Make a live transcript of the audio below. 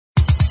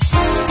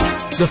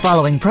The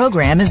following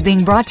program is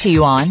being brought to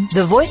you on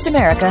the Voice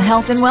America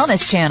Health and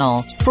Wellness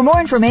Channel. For more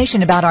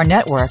information about our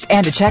network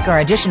and to check our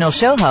additional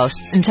show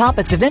hosts and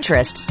topics of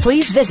interest,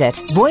 please visit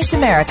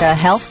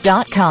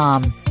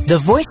voiceamericahealth.com. The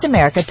Voice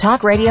America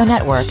Talk Radio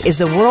Network is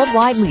the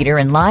worldwide leader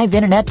in live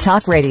Internet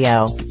talk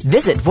radio.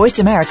 Visit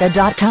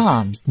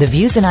voiceamerica.com. The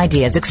views and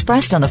ideas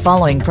expressed on the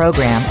following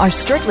program are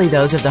strictly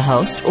those of the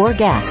host or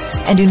guests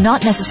and do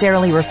not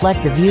necessarily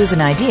reflect the views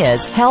and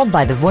ideas held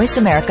by the Voice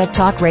America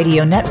Talk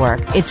Radio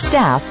Network, its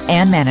staff,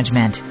 and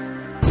management.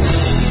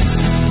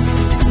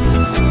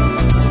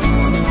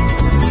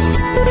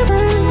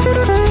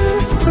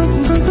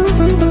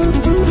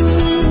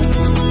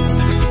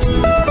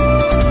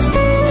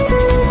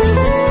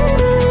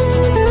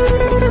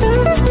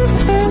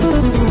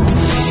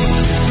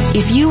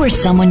 If you or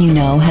someone you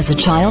know has a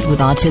child with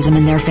autism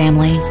in their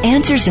family,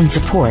 answers and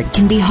support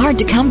can be hard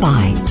to come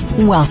by.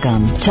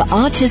 Welcome to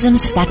Autism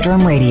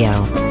Spectrum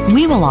Radio.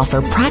 We will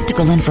offer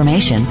practical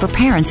information for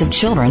parents of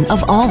children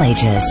of all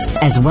ages,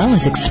 as well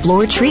as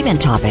explore treatment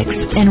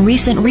topics and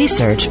recent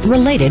research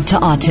related to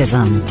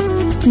autism.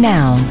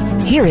 Now,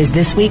 here is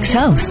this week's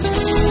host.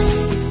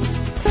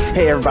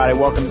 Hey everybody,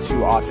 welcome to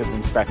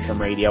Autism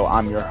Spectrum Radio.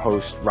 I'm your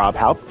host, Rob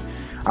Halp.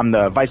 I'm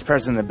the Vice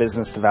President of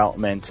Business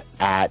Development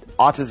at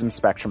Autism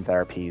Spectrum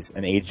Therapies,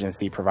 an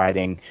agency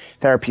providing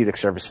therapeutic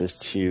services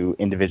to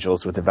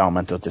individuals with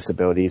developmental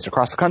disabilities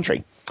across the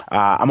country.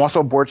 I'm also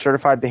a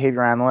board-certified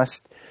behavior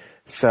analyst,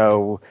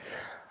 so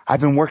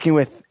I've been working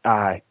with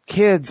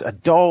kids,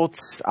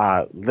 adults,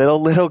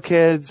 little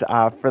kids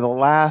for the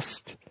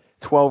last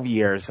 12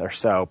 years or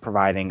so,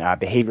 providing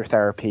behavior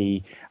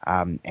therapy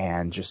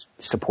and just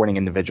supporting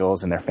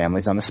individuals and their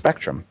families on the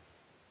spectrum.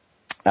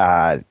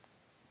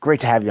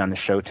 Great to have you on the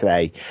show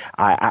today.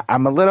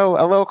 I'm a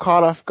little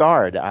caught off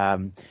guard.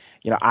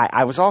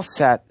 I was all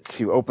set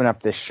to open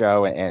up this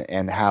show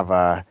and have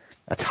a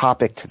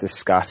topic to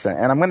discuss,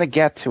 and I'm going to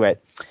get to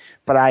it.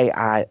 But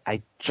I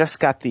just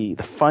got the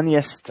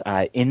funniest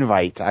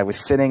invite. I was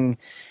sitting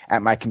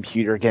at my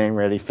computer getting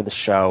ready for the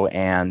show,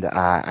 and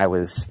I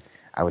was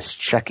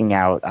checking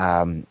out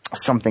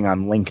something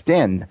on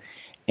LinkedIn,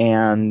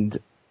 and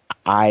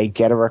I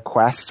get a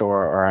request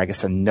or I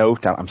guess a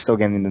note. I'm still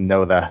getting to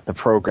know the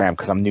program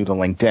because I'm new to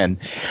LinkedIn,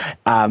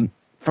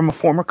 from a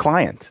former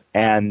client.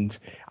 And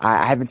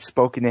I haven't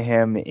spoken to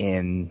him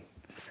in,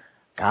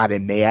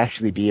 it may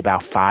actually be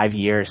about 5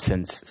 years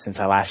since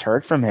I last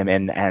heard from him.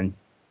 And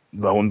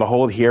lo and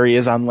behold, here he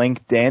is on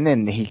LinkedIn,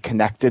 and he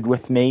connected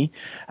with me.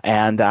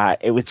 And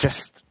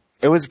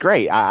it was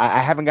great.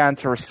 I haven't gotten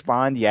to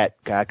respond yet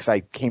because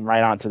I came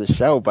right onto the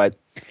show, but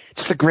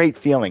just a great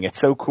feeling. It's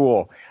so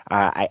cool.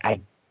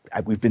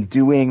 We've been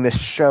doing this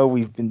show.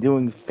 We've been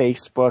doing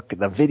Facebook,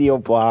 the video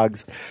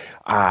blogs,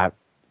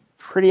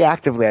 pretty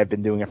actively. I've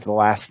been doing it for the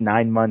last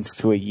 9 months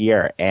to a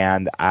year.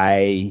 And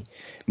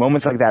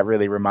moments like that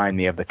really remind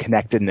me of the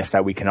connectedness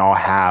that we can all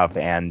have.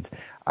 And,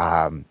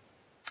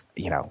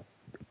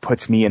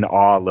 puts me in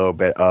awe a little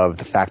bit of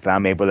the fact that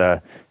I'm able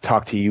to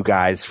talk to you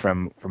guys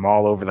from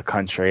all over the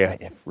country,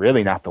 if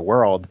really not the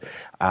world.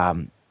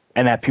 And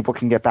that people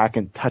can get back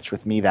in touch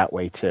with me that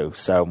way too.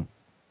 So,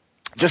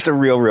 just a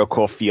real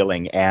cool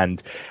feeling.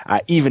 And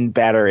even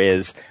better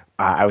is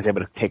I was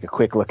able to take a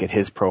quick look at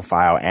his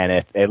profile,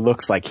 and it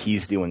looks like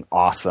he's doing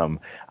awesome.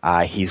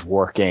 He's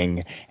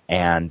working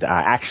and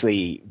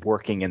actually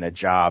working in a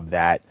job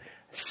that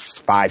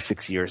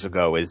 5-6 years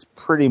ago is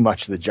pretty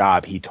much the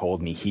job he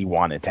told me he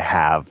wanted to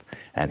have.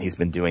 And he's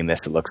been doing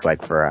this, it looks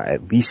like, for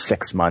at least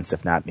 6 months,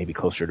 if not maybe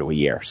closer to a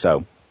year.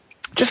 So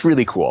just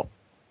really cool.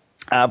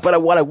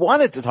 But what I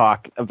wanted to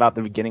talk about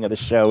the beginning of the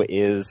show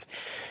is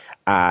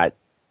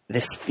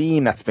this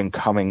theme that's been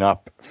coming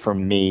up for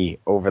me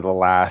over the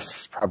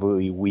last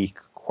probably week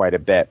quite a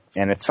bit.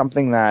 And it's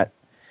something that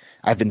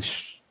I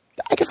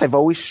guess I've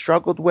always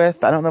struggled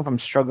with. I don't know if I'm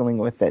struggling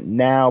with it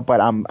now,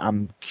 but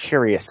I'm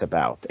curious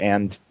about.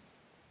 And,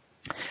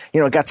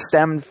 it got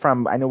stemmed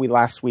from, I know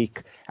last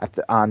week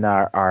on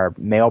our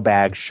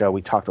mailbag show,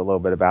 we talked a little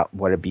bit about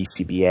what a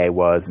BCBA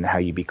was and how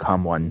you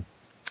become one.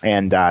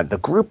 And the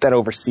group that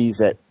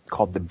oversees it,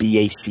 called the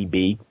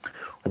BACB,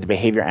 or the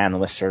Behavior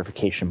Analyst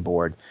Certification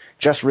Board,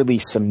 just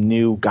released some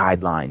new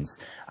guidelines,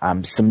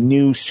 some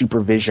new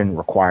supervision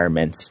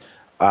requirements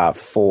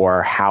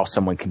for how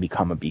someone can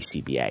become a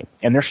BCBA.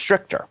 And they're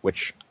stricter,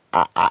 which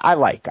I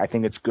like. I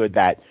think it's good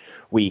that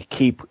we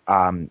keep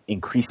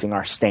increasing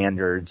our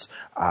standards,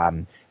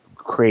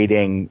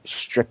 creating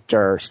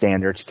stricter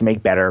standards to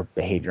make better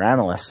behavior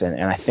analysts.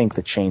 And I think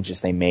the changes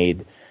they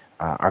made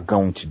are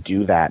going to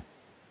do that.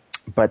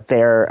 But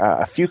there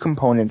are a few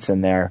components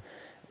in there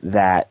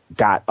that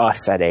got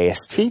us at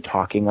AST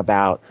talking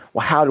about,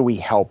 well, how do we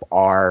help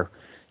our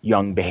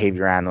young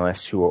behavior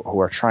analysts who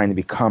are trying to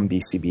become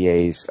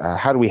BCBAs?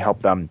 How do we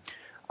help them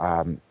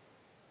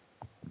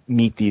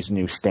meet these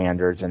new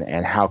standards,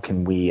 and how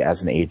can we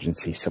as an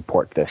agency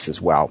support this as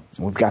well?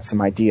 And we've got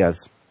some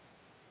ideas.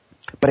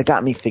 But it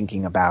got me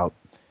thinking about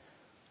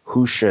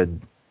who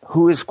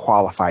is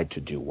qualified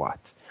to do what?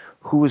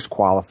 who is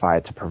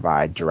qualified to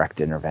provide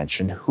direct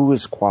intervention, who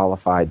is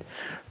qualified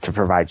to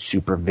provide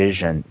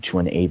supervision to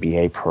an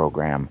ABA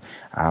program,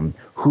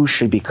 who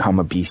should become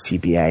a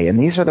BCBA. And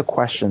these are the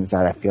questions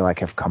that I feel like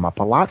have come up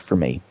a lot for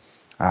me.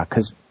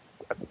 Because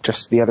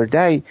just the other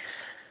day,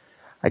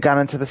 I got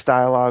into this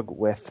dialogue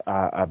with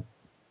a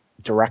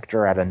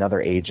director at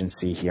another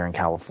agency here in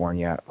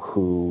California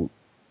who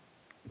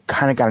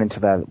kind of got into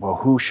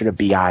who should a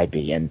BI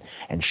be? And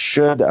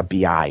should a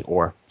BI,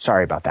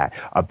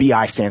 a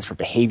BI stands for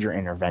behavior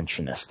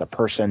interventionist, the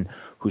person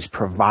who's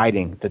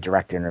providing the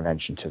direct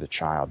intervention to the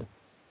child.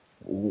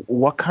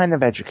 What kind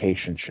of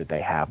education should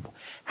they have?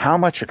 How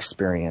much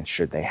experience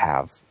should they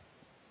have?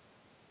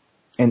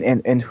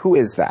 And who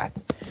is that?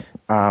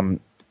 And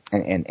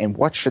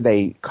what should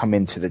they come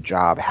into the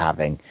job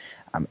having?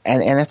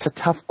 And it's a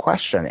tough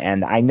question.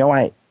 And I know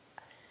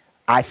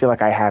I feel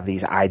like I have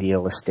these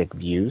idealistic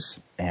views,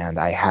 and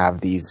I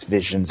have these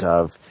visions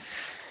of,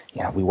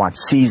 we want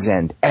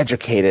seasoned,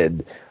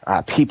 educated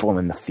people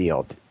in the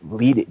field,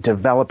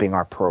 developing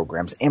our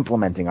programs,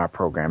 implementing our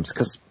programs,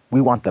 because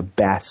we want the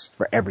best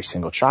for every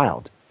single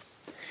child.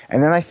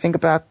 And then I think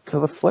about to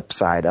the flip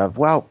side of,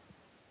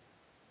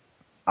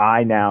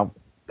 I now,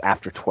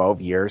 after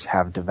 12 years,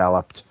 have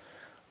developed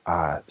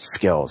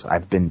skills.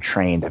 I've been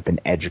trained, I've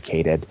been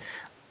educated,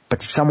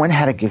 but someone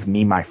had to give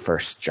me my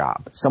first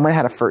job. Someone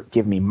had to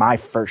give me my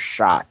first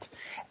shot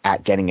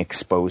at getting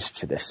exposed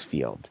to this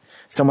field.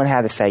 Someone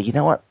had to say, you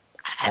know what?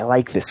 I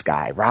like this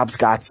guy. Rob's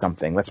got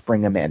something. Let's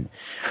bring him in.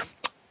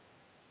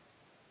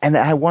 And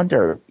I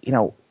wonder,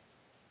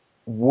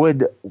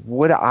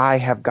 would I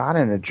have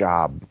gotten a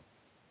job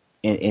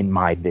in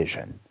my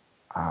vision?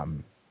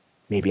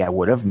 Maybe I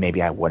would have,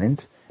 maybe I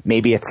wouldn't.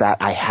 Maybe it's that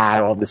I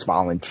had all this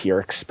volunteer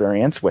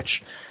experience,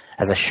 which,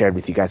 as I shared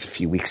with you guys a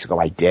few weeks ago,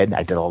 I did.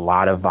 I did a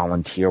lot of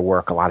volunteer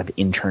work, a lot of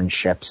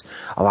internships,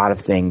 a lot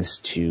of things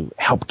to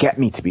help get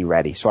me to be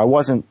ready. So I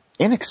wasn't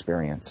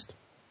inexperienced.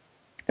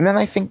 And then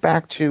I think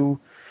back to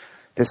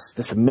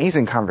this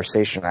amazing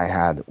conversation I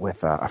had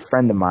with a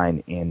friend of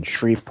mine in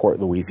Shreveport,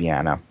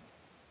 Louisiana,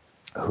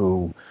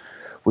 who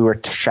we were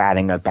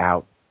chatting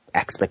about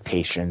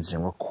expectations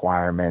and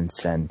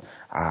requirements and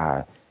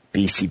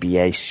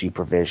BCBA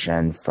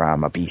supervision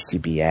from a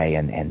BCBA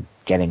and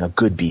getting a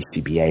good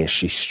BCBA as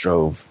she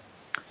strove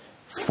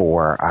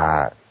for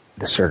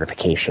the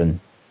certification.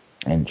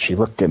 And she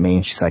looked at me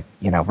and she's like,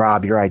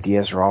 Rob, your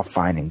ideas are all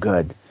fine and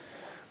good,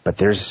 but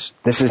this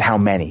is how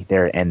many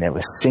there, and there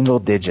was single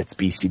digits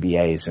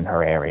BCBAs in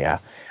her area.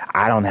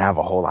 I don't have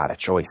a whole lot of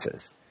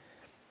choices.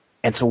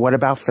 And so what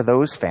about for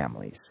those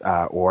families,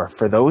 or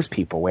for those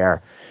people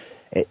where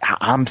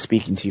I'm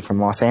speaking to you from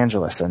Los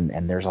Angeles,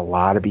 and there's a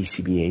lot of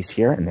BCBAs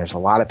here, and there's a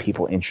lot of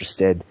people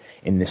interested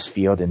in this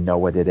field and know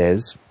what it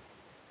is.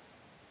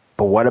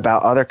 But what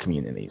about other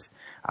communities?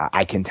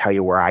 I can tell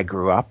you where I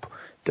grew up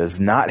does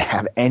not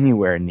have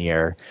anywhere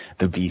near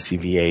the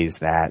BCBAs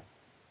that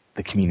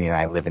the community that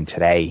I live in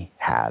today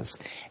has.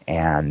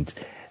 And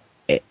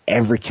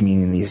every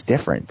community is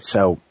different.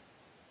 So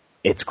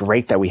it's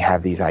great that we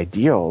have these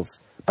ideals,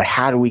 but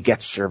how do we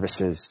get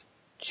services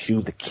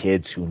to the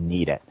kids who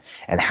need it?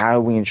 And how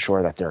do we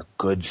ensure that they're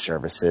good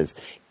services,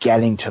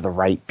 getting to the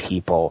right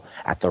people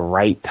at the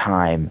right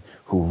time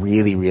who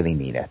really, really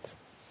need it?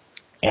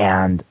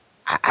 And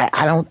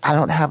I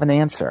don't have an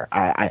answer.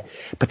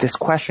 But this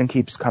question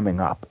keeps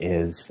coming up: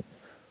 is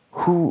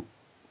who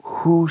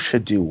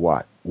should do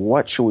what?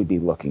 What should we be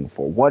looking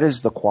for? What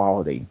is the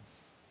quality?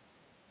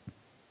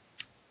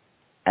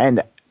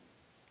 And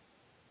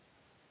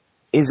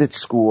is it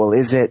school?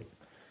 Is it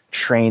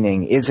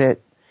training? Is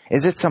it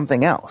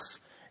something else?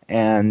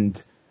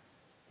 And,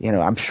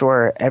 I'm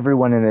sure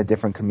everyone in a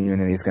different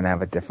community is going to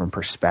have a different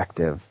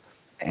perspective.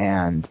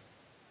 And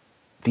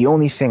the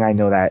only thing I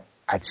know that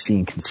I've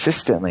seen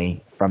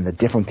consistently from the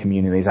different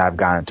communities I've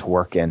gotten to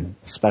work in,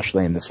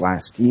 especially in this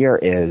last year,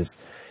 is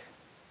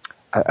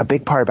a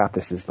big part about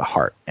this is the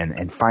heart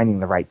and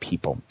finding the right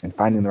people and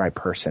finding the right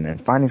person and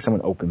finding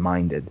someone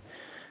open-minded.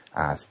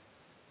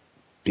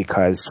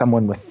 Because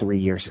someone with 3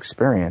 years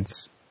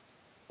experience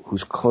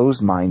who's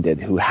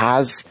closed-minded, who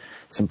has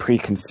some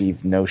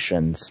preconceived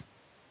notions,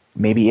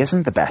 maybe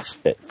isn't the best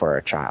fit for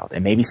a child.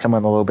 And maybe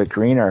someone a little bit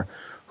greener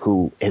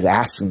who is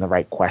asking the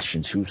right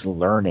questions, who's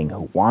learning,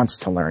 who wants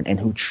to learn, and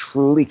who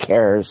truly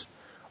cares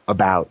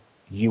about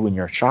you and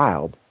your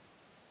child.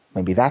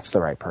 Maybe that's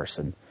the right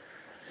person.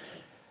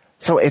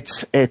 So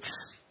it's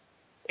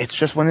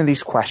just one of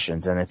these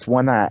questions, and it's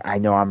one that I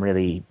know I'm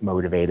really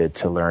motivated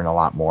to learn a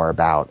lot more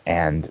about.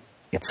 And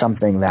it's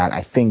something that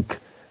I think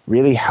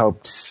really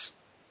helps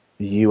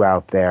you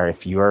out there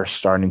if you're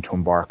starting to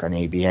embark on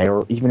ABA,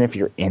 or even if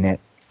you're in it.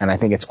 And I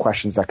think it's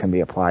questions that can be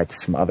applied to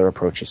some other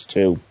approaches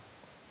too,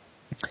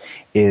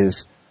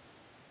 is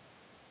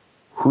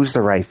who's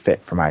the right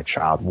fit for my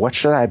child? What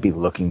should I be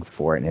looking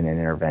for in an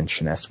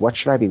interventionist? What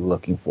should I be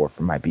looking for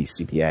from my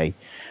BCBA?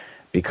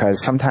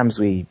 Because sometimes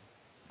the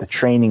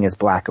training is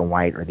black and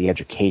white, or the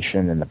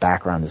education and the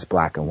background is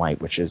black and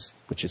white, which is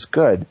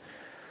good.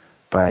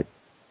 But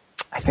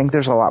I think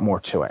there's a lot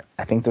more to it.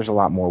 I think there's a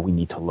lot more we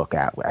need to look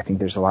at. I think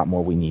there's a lot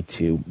more we need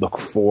to look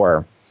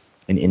for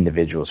in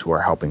individuals who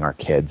are helping our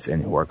kids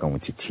and who are going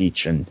to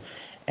teach and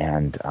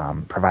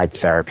provide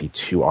therapy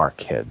to our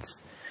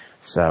kids.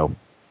 So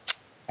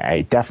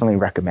I definitely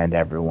recommend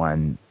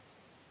everyone,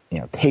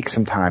 take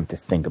some time to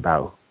think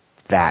about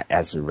that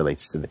as it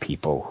relates to the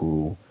people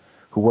who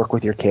work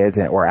with your kids,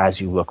 or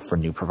as you look for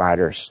new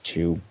providers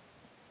to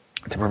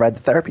provide the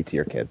therapy to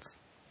your kids.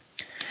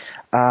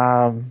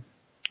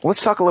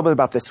 Let's talk a little bit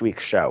about this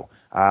week's show.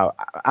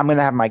 I'm going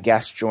to have my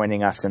guest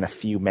joining us in a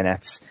few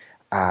minutes,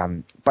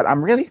 but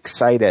I'm really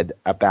excited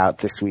about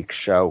this week's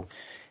show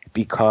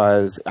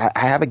because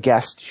I have a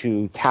guest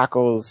who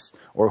tackles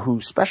or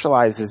who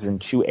specializes in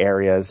two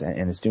areas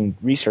and is doing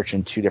research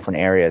in two different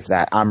areas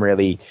that I'm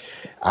really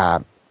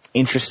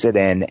interested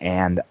in,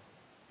 and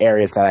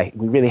areas that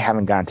we really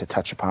haven't gotten to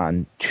touch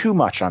upon too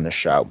much on the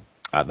show.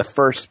 The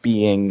first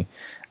being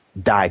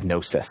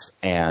diagnosis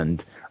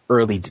and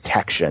early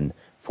detection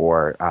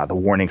for the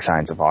warning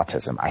signs of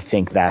autism. I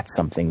think that's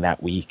something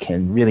that we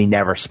can really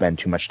never spend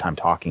too much time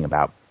talking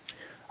about.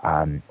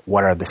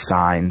 What are the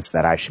signs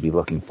that I should be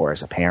looking for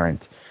as a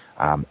parent?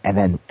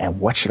 And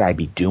what should I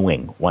be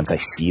doing once I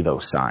see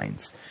those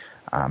signs?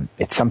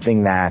 It's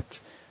something that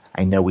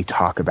I know we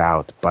talk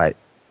about, but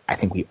I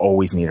think we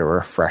always need a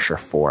refresher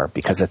for,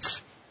 because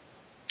it's,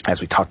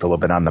 as we talked a little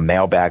bit on the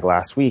mailbag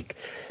last week,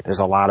 there's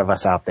a lot of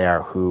us out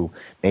there who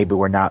maybe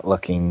we're not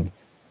looking,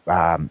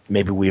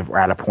 maybe we're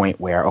at a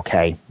point where,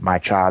 okay, my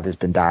child has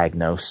been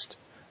diagnosed,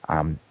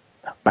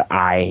 but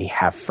I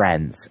have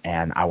friends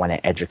and I want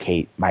to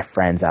educate my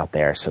friends out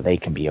there so they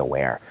can be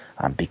aware,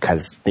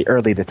 because the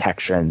early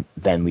detection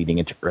then leading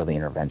into early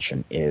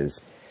intervention is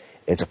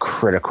a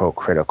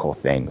critical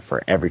thing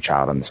for every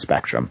child on the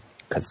spectrum,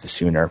 because the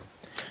sooner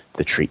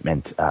the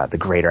treatment, the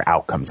greater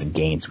outcomes and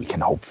gains we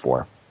can hope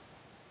for.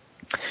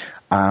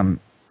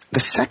 The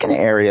second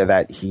area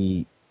that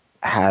he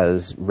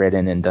has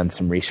written and done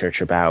some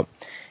research about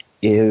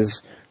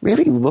is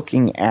really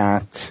looking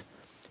at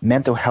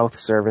mental health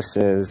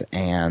services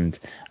and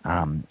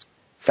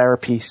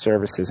therapy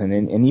services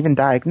and even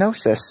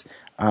diagnosis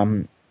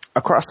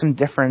across some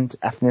different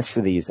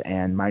ethnicities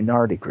and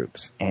minority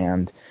groups.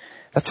 And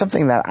that's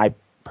something that I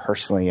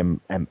personally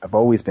have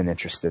always been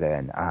interested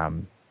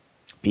in.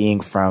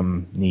 Being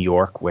from New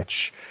York,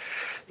 which,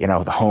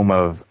 the home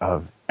of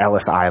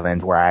Ellis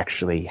Island, where I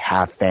actually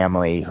have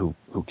family who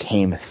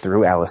came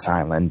through Ellis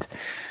Island,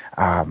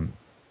 I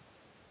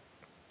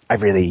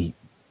really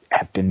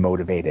have been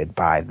motivated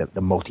by the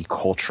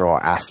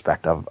multicultural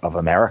aspect of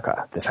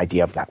America. This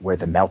idea of that we're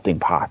the melting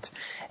pot,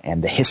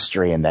 and the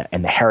history and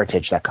the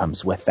heritage that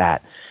comes with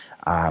that.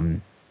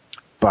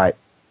 But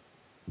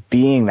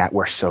being that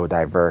we're so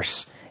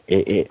diverse,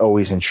 it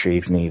always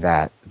intrigues me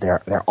that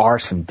there are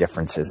some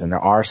differences, and there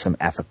are some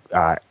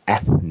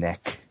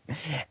ethnic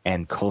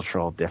and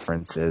cultural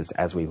differences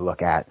as we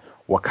look at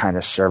what kind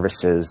of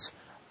services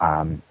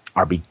are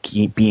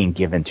being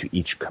given to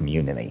each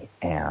community.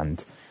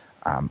 And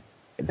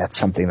that's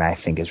something that I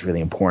think is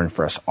really important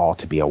for us all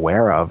to be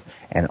aware of,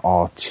 and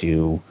all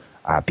to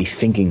be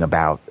thinking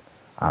about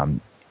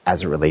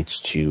as it relates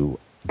to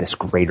this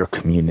greater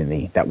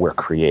community that we're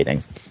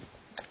creating.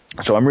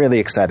 So I'm really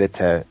excited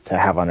to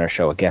have on our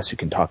show a guest who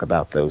can talk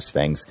about those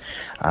things.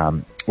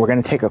 We're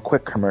going to take a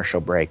quick commercial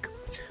break,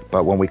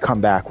 but when we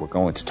come back, we're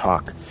going to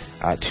talk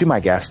to my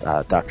guest,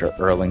 Dr.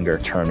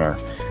 Erlanger Turner,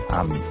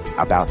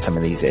 about some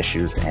of these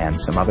issues and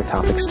some other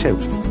topics too.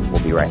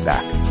 We'll be right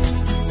back.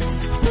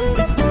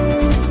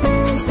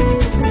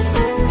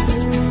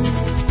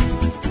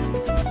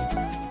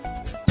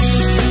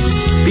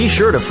 Be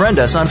sure to friend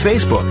us on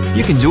Facebook.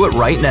 You can do it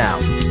right now.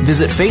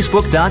 Visit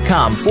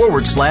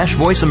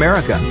Facebook.com/Voice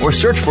America or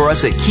search for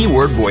us at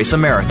keyword Voice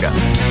America.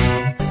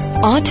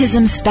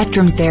 Autism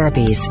Spectrum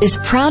Therapies is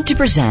proud to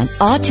present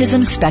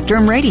Autism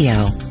Spectrum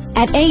Radio.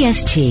 At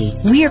AST,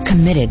 we are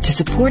committed to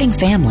supporting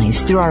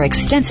families through our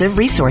extensive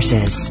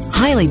resources,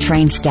 highly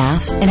trained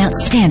staff, and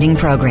outstanding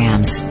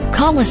programs.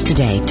 Call us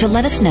today to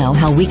let us know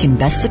how we can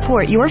best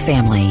support your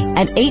family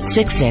at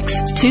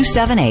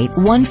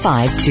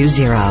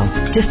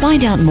 866-278-1520. To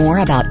find out more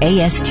about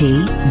AST,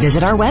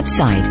 visit our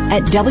website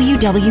at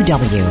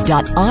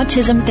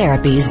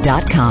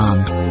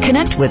www.autismtherapies.com.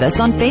 Connect with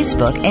us on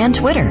Facebook and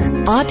Twitter.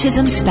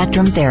 Autism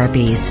Spectrum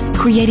Therapies,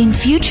 creating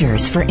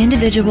futures for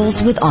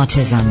individuals with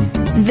autism.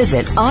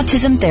 Visit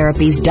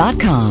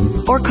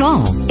autismtherapies.com or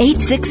call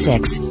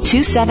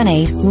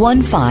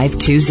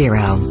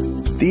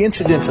 866-278-1520. The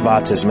incidence of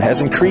autism has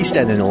increased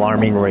at an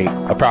alarming rate.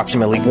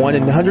 Approximately 1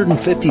 in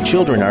 150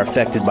 children are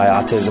affected by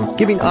autism,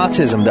 giving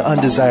autism the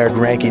undesired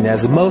ranking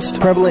as the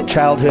most prevalent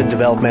childhood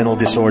developmental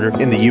disorder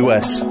in the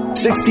U.S.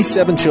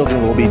 67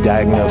 children will be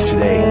diagnosed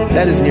today.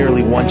 That is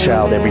nearly one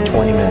child every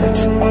 20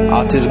 minutes.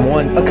 Autism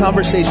One, a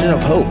conversation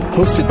of hope,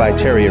 hosted by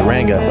Terry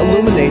Erlanger,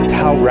 illuminates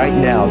how right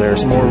now there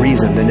is more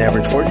reason than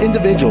ever for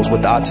individuals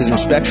with autism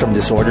spectrum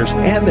disorders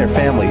and their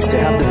families to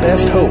have the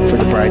best hope for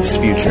the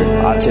brightest future.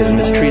 Autism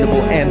is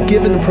treatable, and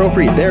given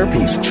appropriate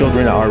therapies,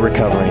 children are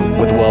recovering.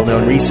 With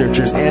well-known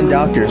researchers and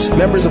doctors,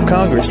 members of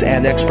Congress,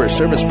 and expert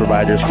service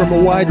providers from a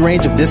wide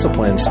range of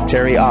disciplines,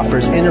 Terry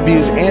offers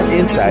interviews and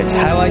insights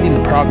highlighting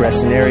the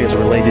progress in areas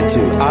related to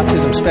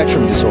autism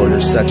spectrum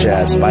disorders such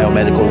as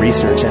biomedical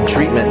research and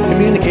treatment,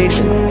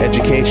 communication,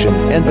 education,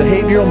 and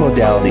behavioral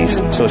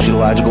modalities,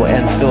 sociological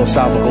and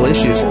philosophical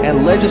issues,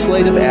 and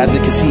legislative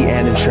advocacy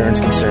and insurance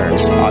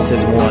concerns.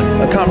 Autism One,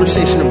 a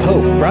conversation of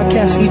hope,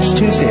 broadcasts each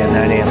Tuesday at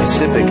 9 a.m.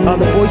 Pacific on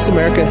the Voice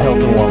America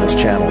Health and Wellness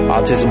channel.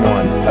 Autism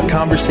One, a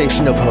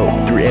conversation of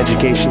hope. Through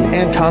education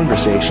and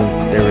conversation,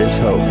 there is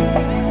hope.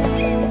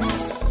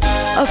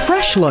 A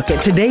fresh look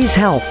at today's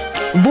health.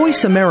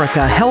 Voice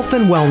America Health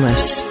and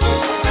Wellness.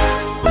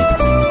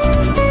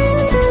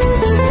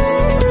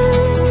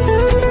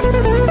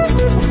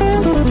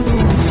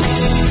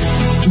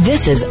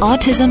 This is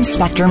Autism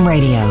Spectrum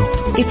Radio.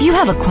 If you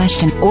have a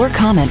question or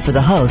comment for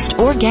the host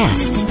or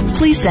guests,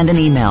 please send an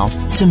email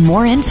to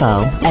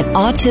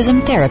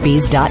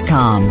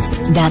moreinfo@autismtherapies.com.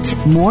 That's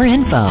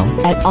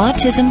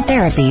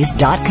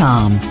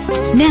moreinfo@autismtherapies.com.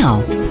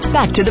 Now,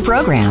 back to the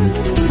program.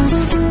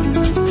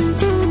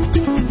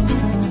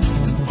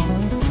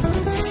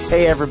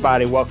 Hey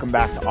everybody, welcome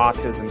back to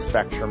Autism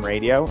Spectrum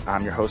Radio.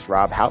 I'm your host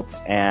Rob Haupt,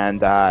 and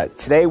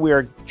today we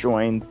are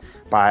joined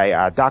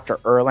by Dr.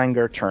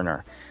 Erlanger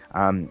Turner.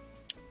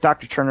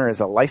 Dr. Turner is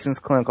a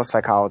licensed clinical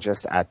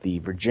psychologist at the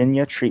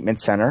Virginia Treatment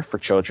Center for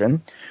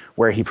Children,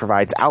 where he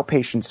provides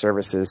outpatient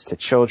services to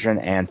children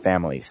and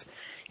families.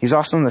 He's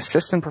also an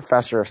assistant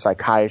professor of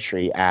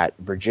psychiatry at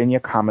Virginia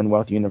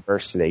Commonwealth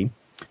University.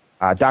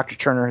 Dr.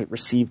 Turner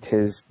received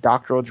his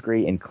doctoral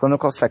degree in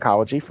clinical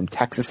psychology from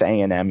Texas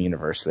A&M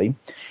University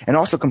and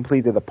also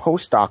completed a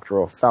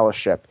postdoctoral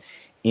fellowship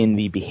in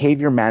the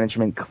Behavior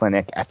Management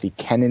Clinic at the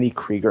Kennedy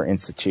Krieger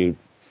Institute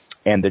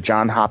and the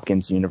Johns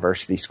Hopkins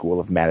University School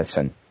of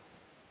Medicine.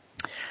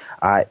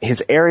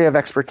 His area of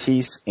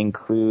expertise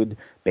include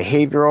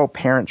behavioral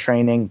parent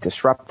training,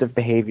 disruptive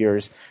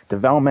behaviors,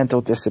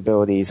 developmental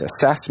disabilities,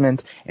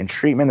 assessment and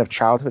treatment of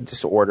childhood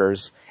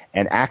disorders,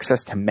 and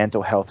access to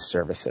mental health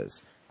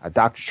services.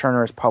 Dr.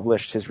 Turner has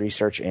published his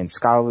research in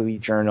scholarly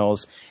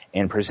journals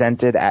and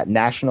presented at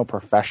national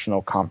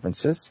professional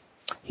conferences.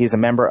 He is a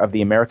member of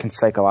the American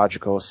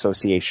Psychological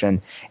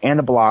Association and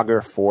a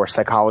blogger for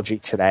Psychology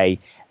Today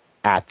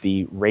at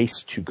the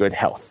Race to Good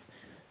Health.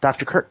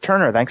 Dr.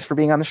 Turner, thanks for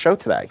being on the show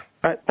today.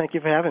 All right, thank you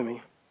for having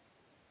me.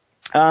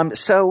 I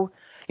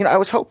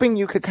was hoping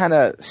you could kind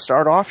of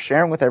start off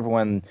sharing with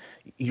everyone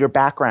your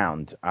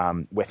background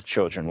with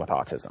children with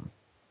autism.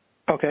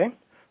 Okay.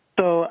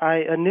 So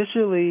I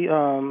initially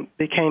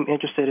became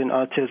interested in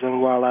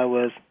autism while I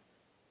was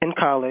in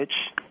college,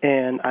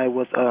 and I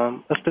was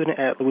a student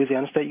at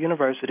Louisiana State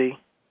University,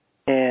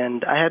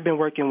 and I had been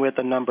working with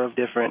a number of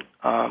different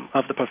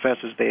of the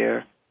professors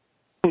there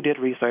who did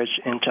research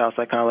in child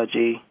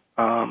psychology,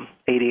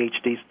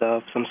 ADHD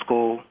stuff, some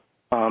school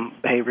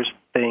behavior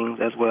things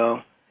as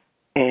well.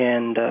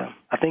 And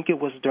I think it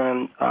was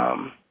during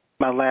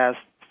my last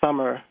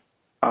summer,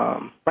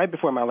 right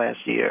before my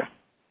last year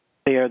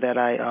there, that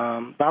I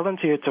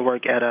volunteered to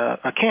work at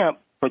a camp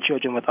for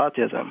children with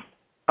autism.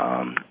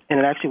 And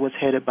it actually was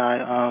headed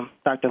by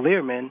Dr.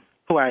 Learman,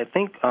 who I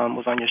think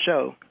was on your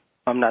show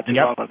not too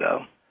long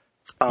ago.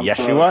 Yes,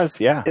 she was,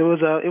 yeah. It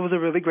was a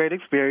really great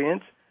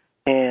experience.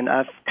 And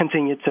I've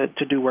continued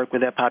to do work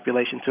with that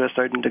population to a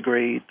certain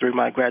degree through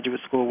my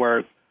graduate school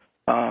work.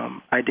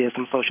 I did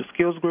some social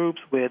skills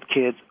groups with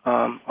kids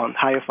on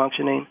higher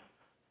functioning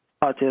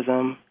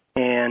autism,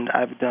 and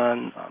I've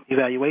done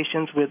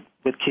evaluations with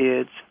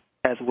kids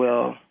as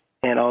well.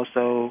 And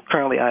also,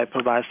 currently, I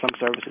provide some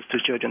services to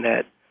children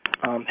that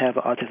have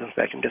an autism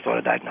spectrum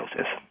disorder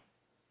diagnosis.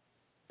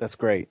 That's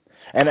great.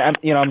 And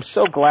I'm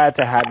so glad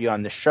to have you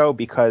on the show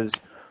because,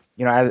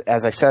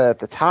 as I said at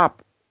the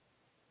top,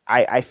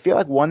 I feel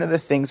like one of the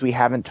things we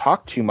haven't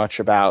talked too much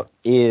about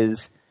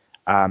is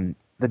the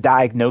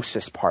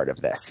diagnosis part of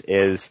this,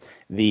 is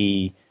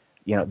the,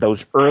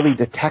 those early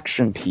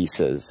detection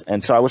pieces.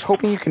 And so I was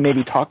hoping you can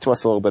maybe talk to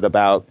us a little bit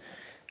about,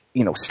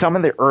 some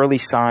of the early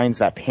signs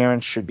that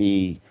parents should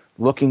be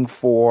looking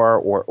for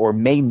or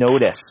may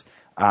notice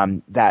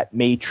that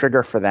may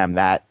trigger for them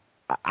that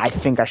I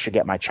think I should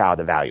get my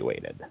child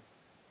evaluated.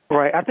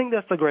 Right. I think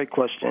that's a great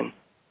question.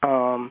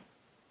 One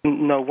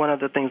of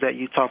the things that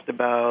you talked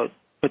about,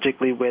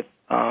 particularly with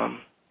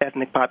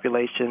ethnic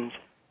populations,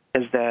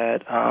 is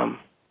that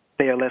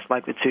they are less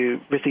likely to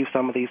receive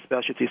some of these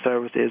specialty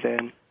services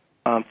and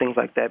things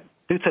like that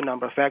due to a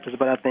number of factors.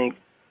 But I think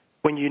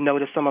when you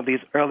notice some of these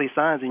early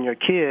signs in your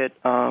kid,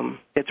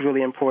 it's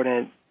really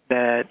important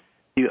that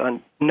you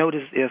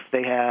notice if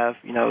they have,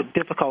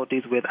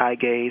 difficulties with eye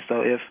gaze.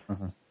 So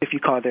if you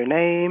call their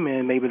name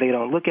and maybe they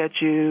don't look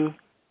at you,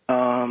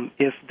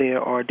 if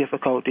there are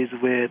difficulties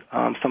with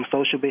some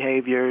social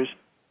behaviors.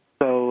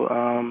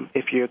 So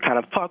if you're kind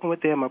of talking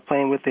with them or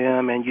playing with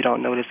them and you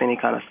don't notice any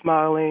kind of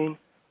smiling,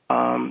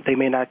 they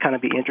may not kind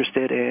of be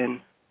interested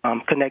in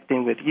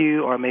connecting with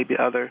you or maybe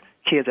other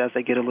kids as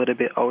they get a little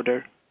bit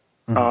older.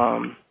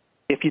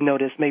 If you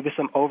notice maybe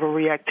some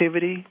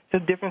overreactivity to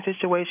different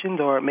situations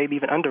or maybe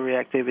even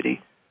underreactivity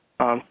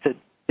to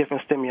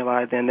different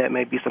stimuli, then that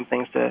may be some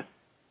things to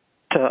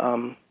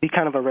be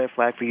kind of a red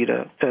flag for you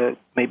to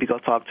maybe go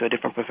talk to a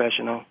different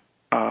professional.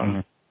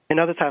 And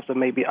other types of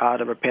maybe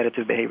odd or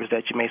repetitive behaviors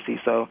that you may see.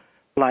 So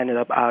lining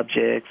up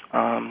objects,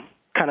 kind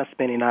of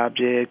spinning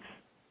objects,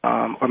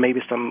 or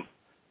maybe some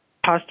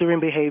posturing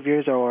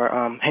behaviors or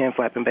hand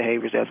flapping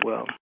behaviors as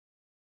well.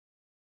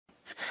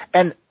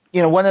 And,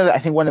 you know, I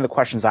think one of the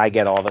questions I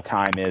get all the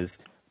time is,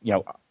 you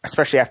know,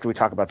 especially after we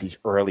talk about these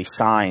early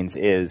signs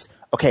is,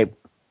 okay,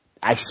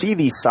 I see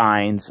these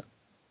signs,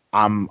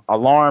 I'm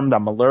alarmed,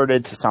 I'm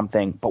alerted to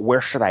something, but where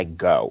should I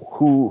go?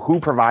 Who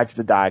provides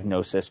the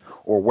diagnosis,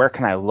 or where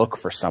can I look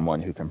for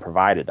someone who can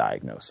provide a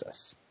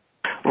diagnosis?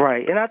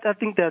 Right, and I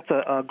think that's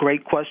a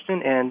great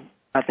question, and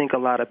I think a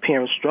lot of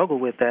parents struggle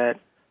with that.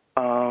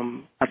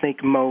 I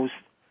think most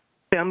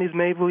families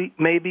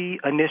maybe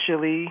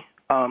initially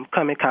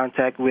come in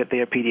contact with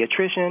their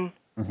pediatrician.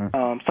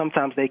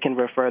 Sometimes they can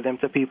refer them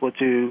to people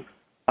to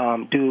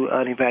do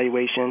an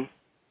evaluation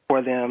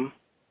for them.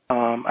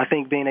 I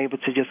think being able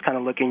to just kind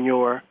of look in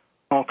your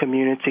own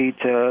community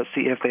to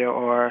see if there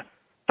are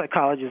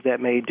psychologists that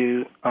may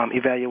do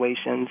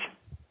evaluations.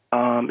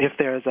 If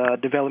there's a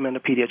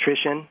developmental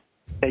pediatrician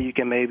that you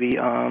can maybe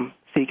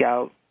seek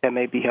out, that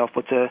may be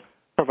helpful to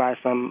provide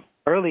some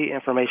early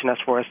information as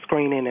far as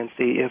screening and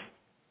see if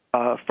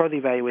further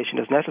evaluation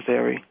is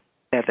necessary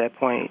at that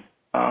point.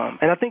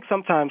 And I think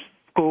sometimes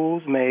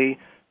schools may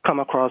come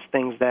across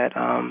things that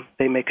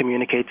they may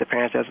communicate to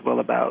parents as well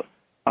about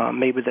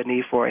maybe the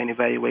need for an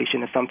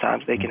evaluation, and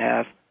sometimes they can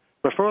have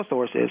referral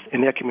sources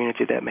in their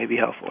community that may be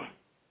helpful.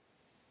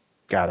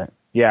 Got it.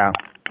 Yeah,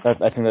 I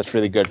think that's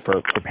really good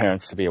for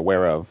parents to be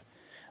aware of.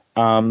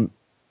 You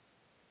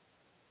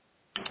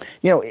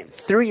know,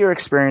 through your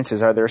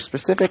experiences, are there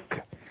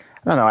specific,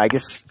 I don't know, I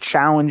guess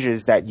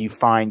challenges that you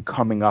find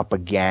coming up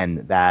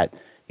again that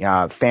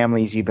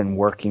families you've been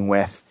working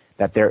with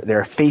that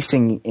they're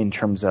facing in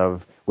terms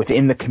of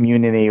within the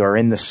community or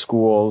in the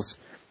schools,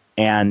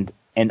 and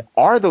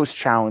are those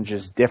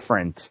challenges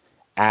different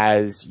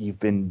as you've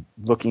been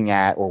looking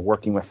at or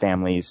working with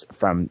families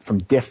from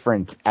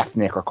different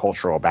ethnic or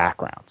cultural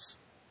backgrounds?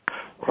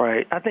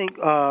 Right. I think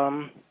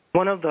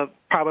one of the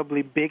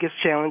probably biggest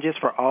challenges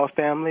for all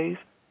families,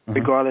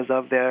 regardless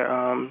of their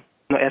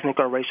ethnic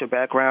or racial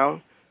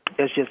background,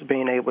 is just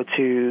being able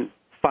to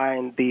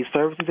find these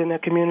services in their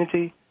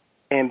community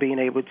and being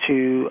able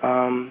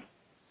to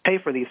pay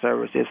for these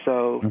services.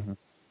 So I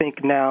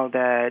think now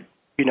that,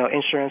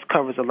 insurance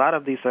covers a lot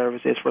of these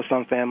services for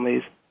some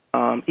families,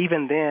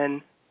 even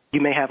then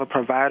you may have a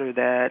provider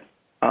that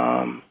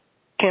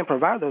can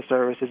provide those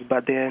services,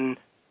 but then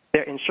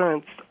their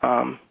insurance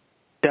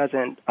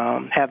doesn't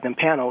have them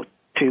paneled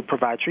to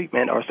provide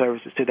treatment or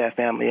services to that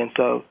family. And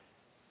so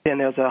then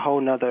there's a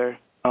whole other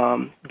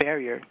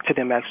barrier to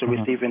them actually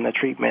receiving the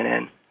treatment.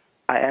 And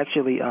I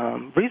actually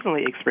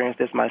recently experienced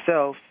this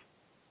myself,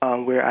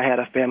 where I had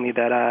a family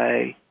that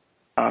I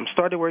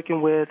started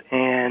working with,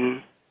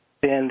 and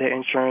then their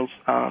insurance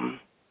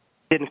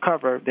didn't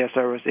cover their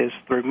services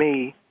through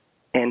me,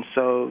 and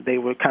so they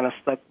were kind of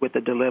stuck with the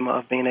dilemma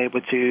of being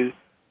able to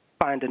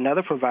find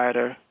another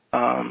provider,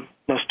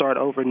 start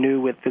over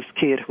new with this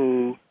kid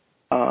who,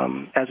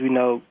 as we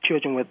know,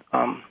 children with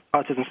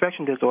autism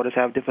spectrum disorders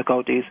have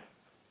difficulties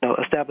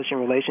establishing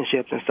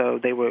relationships, and so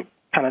they were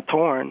kind of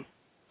torn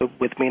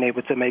with being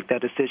able to make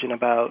that decision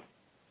about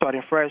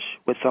starting fresh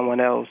with someone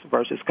else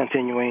versus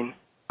continuing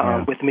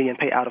with me and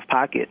pay out of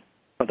pocket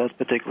for those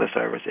particular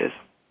services.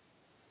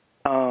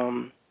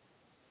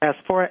 As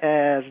far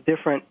as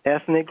different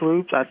ethnic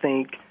groups, I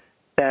think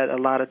that a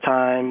lot of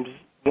times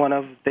one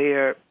of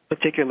their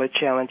particular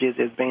challenges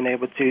is being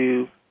able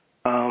to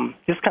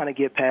just kind of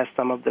get past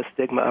some of the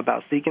stigma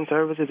about seeking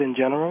services in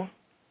general.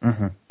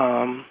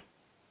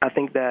 I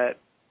think that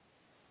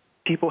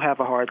people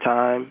have a hard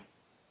time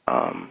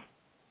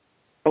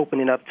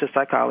opening up to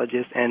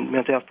psychologists and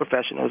mental health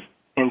professionals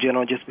in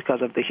general just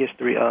because of the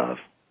history of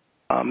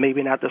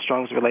maybe not the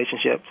strongest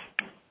relationships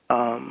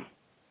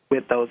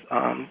with those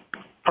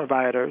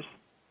providers.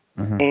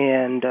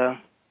 And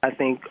I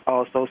think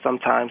also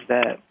sometimes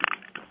that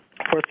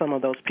for some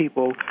of those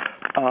people,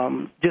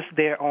 just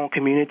their own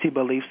community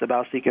beliefs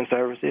about seeking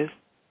services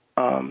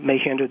may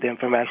hinder them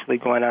from actually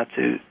going out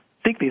to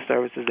seek these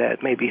services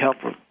that may be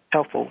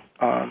helpful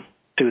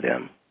to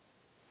them.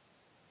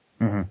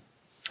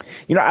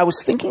 I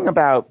was thinking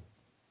about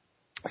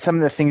some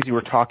of the things you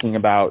were talking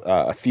about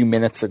a few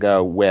minutes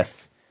ago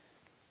with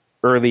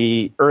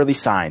early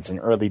signs and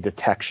early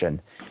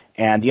detection.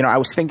 And, I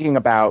was thinking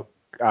about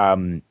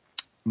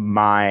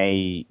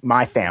my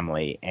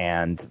family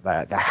and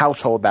the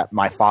household that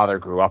my father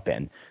grew up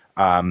in.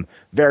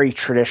 Very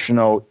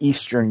traditional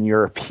Eastern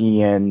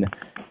European,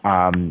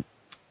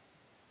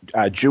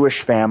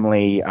 Jewish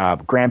family.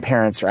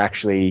 Grandparents are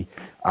actually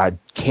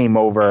came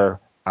over.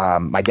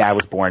 My dad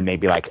was born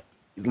maybe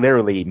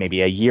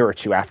maybe a year or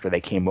two after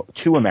they came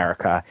to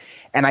America.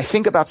 And I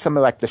think about some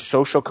of like the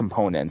social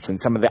components and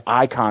some of the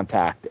eye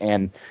contact,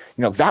 and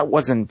that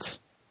wasn't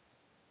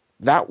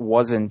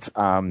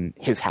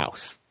his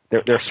house.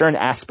 There are certain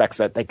aspects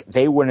that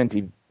they would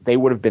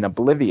have been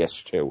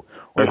oblivious to,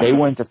 or they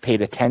wouldn't have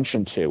paid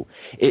attention to.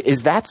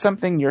 Is that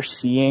something you're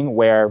seeing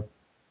where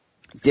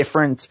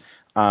different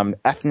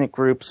ethnic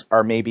groups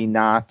are maybe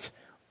not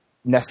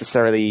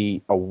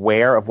necessarily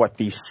aware of what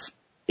these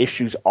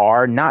issues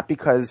are, not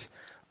because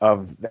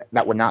of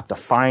that we're not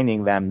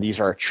defining them, these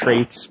are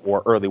traits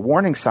or early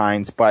warning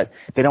signs, but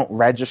they don't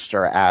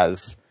register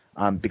as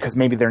because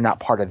maybe they're not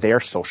part of their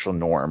social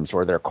norms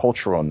or their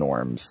cultural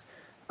norms.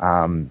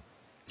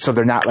 So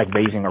they're not like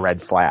raising a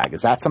red flag.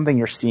 Is that something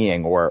you're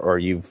seeing or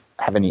you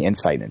have any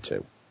insight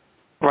into?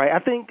 Right. I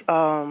think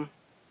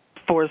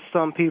for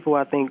some people,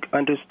 I think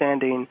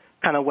understanding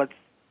kind of what's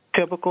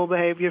typical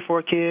behavior for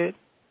a kid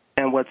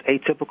and what's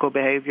atypical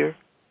behavior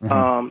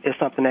is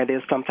something that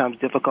is sometimes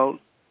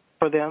difficult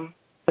for them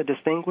to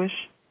distinguish.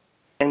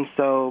 And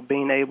so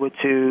being able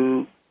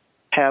to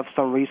have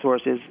some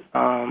resources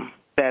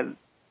that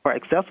are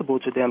accessible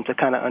to them to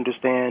kind of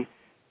understand,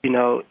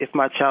 if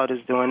my child is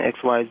doing X,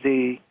 Y,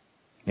 Z,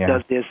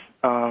 is this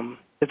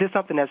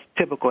something that's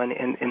typical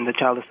and the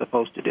child is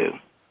supposed to do?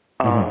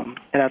 And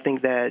I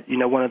think that,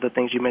 one of the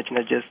things you mentioned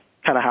is just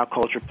kind of how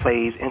culture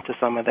plays into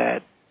some of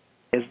that,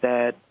 is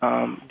that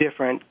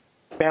different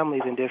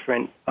families and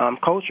different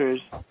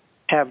cultures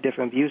have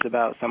different views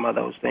about some of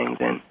those things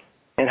and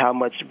how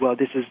much,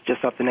 this is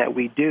just something that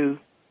we do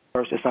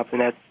versus something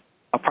that's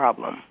a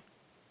problem.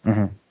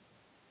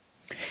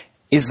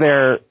 Is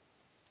there,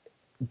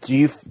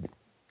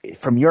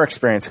 from your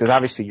experience, because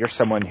obviously you're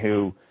someone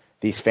who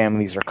these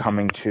families are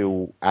coming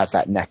to as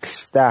that next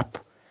step,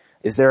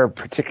 is there a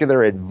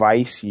particular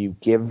advice you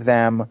give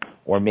them,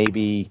 or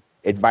maybe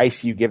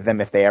advice you give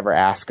them if they ever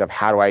ask of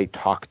how do I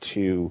talk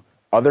to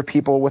other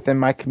people within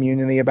my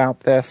community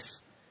about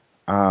this,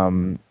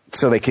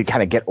 so they could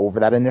kind of get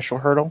over that initial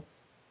hurdle?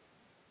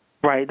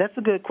 Right, that's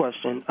a good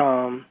question.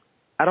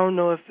 I don't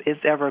know if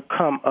it's ever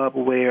come up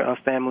where a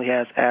family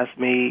has asked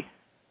me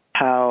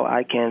how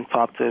I can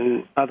talk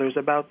to others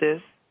about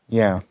this.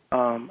 Yeah.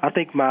 I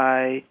think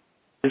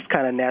this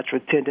kind of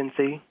natural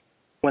tendency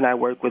when I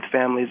work with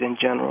families in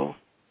general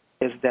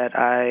is that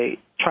I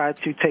try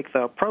to take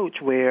the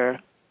approach where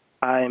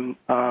I'm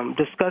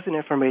discussing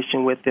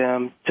information with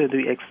them to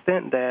the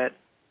extent that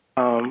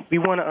we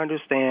want to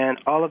understand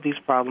all of these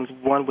problems,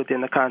 one,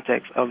 within the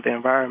context of the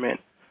environment,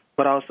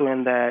 but also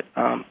in that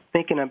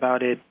thinking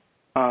about it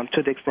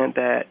to the extent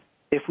that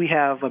if we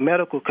have a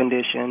medical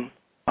condition,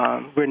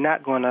 we're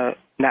not going to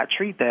not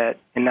treat that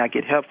and not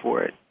get help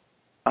for it.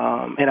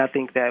 And I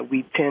think that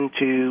we tend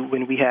to,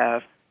 when we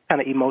have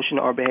kind of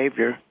emotional or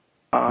behavior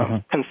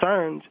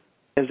concerns,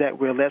 is that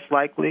we're less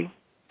likely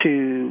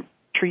to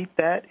treat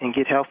that and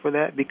get help for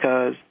that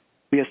because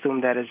we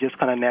assume that it's just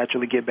kind of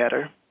naturally get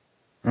better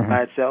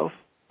by itself.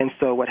 And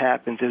so what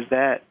happens is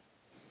that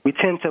we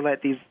tend to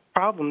let these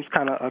problems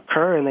kind of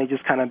occur and they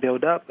just kind of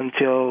build up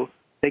until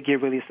they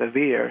get really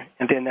severe,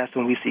 and then that's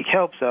when we seek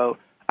help. So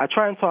I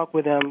try and talk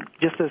with them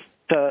just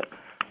to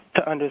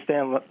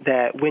understand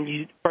that when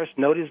you first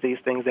notice these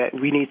things, that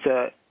we need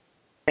to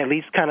at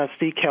least kind of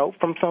seek help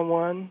from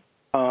someone,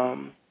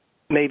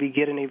 maybe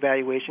get an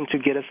evaluation to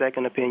get a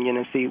second opinion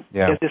and see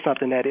is this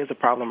something that is a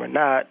problem or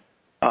not,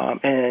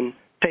 and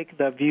take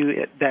the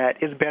view that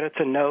it's better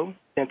to know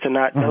than to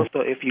not know.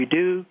 So if you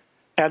do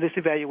have this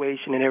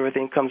evaluation and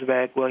everything comes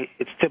back, well,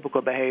 it's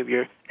typical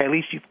behavior, at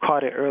least you've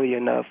caught it early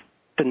enough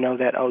to know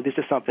that, this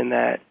is something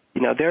that,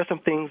 there are some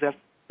things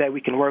that we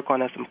can work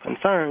on as some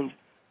concerns,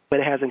 but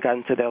it hasn't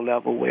gotten to that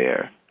level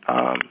where,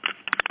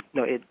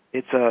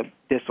 it's a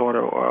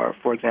disorder or,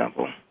 for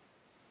example.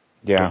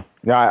 Yeah.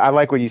 No, I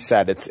like what you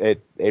said.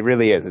 It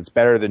really is. It's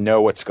better to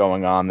know what's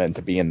going on than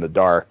to be in the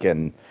dark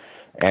and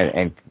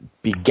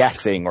be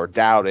guessing or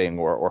doubting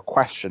or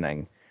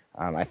questioning.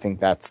 I think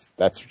that's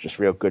just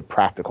real good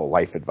practical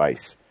life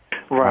advice.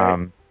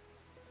 Right.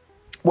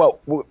 Well,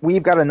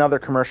 we've got another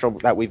commercial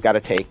that we've got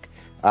to take.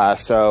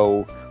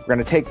 So we're going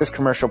to take this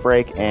commercial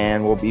break,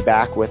 and we'll be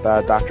back with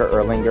Dr.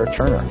 Erlanger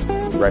Turner.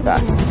 Be right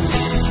back.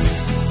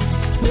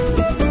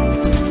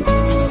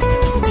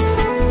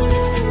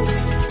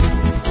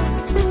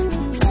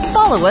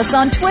 Follow us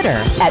on Twitter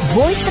at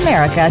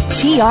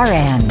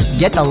VoiceAmericaTRN.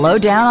 Get the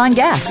lowdown on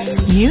guests,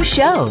 new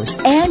shows,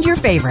 and your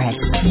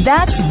favorites.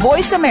 That's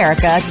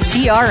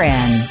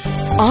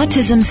VoiceAmericaTRN.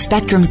 Autism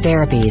Spectrum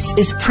Therapies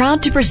is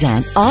proud to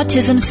present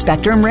Autism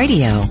Spectrum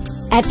Radio.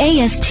 At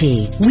AST,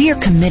 we are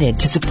committed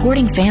to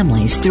supporting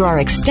families through our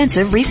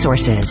extensive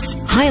resources,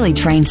 highly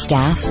trained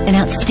staff, and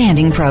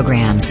outstanding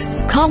programs.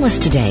 Call us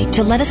today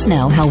to let us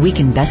know how we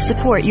can best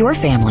support your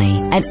family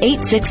at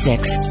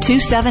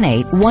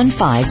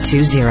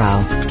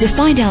 866-278-1520. To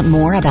find out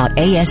more about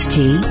AST,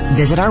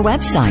 visit our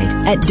website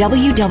at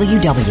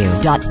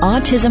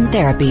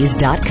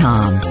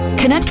www.autismtherapies.com.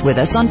 Connect with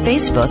us on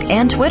Facebook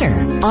and Twitter.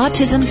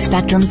 Autism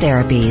Spectrum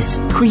Therapies,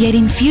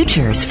 creating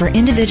futures for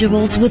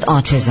individuals with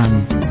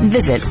autism.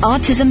 Visit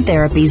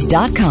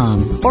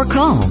autismtherapies.com or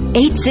call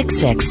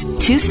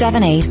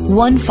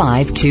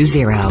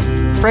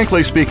 866-278-1520.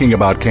 Frankly Speaking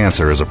About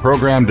Cancer is a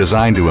program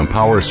designed to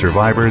empower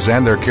survivors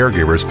and their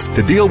caregivers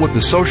to deal with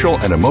the social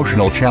and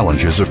emotional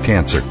challenges of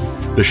cancer.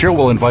 The show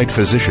will invite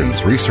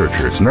physicians,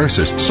 researchers,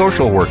 nurses,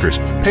 social workers,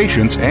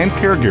 patients, and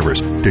caregivers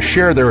to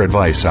share their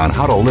advice on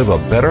how to live a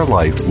better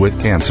life with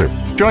cancer.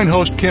 Join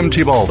host Kim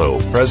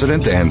Tibaldo,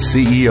 President and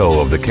CEO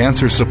of the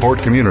Cancer Support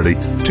Community,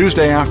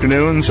 Tuesday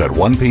afternoons at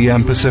 1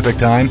 p.m. Pacific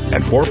Time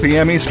and 4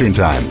 p.m. Eastern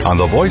Time on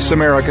the Voice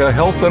America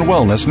Health and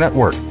Wellness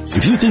Network.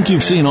 If you think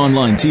you've seen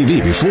online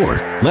TV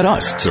before, let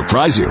us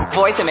surprise you.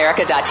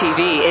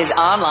 VoiceAmerica.tv is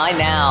online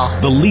now.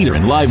 The leader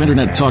in live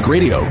Internet talk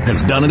radio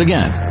has done it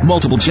again.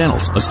 Multiple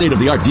channels, a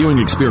state-of-the-art viewing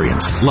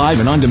experience, live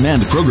and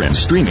on-demand programs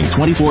streaming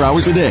 24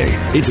 hours a day.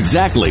 It's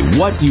exactly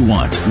what you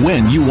want,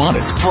 when you want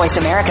it.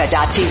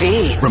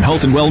 VoiceAmerica.tv. From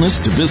health and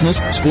wellness to business,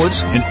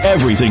 sports, and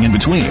everything in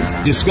between.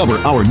 Discover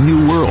our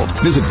new world.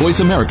 Visit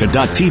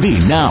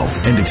VoiceAmerica.tv now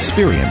and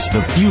experience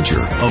the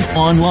future of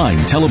online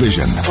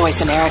television.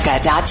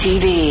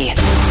 VoiceAmerica.tv.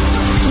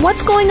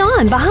 What's going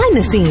on behind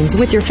the scenes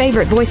with your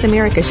favorite Voice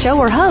America show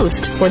or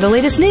host? For the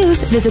latest news,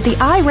 visit the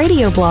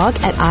iRadio blog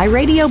at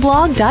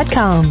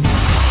iradioblog.com.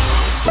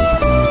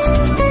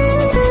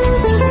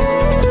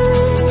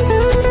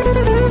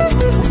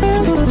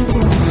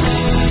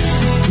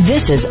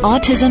 This is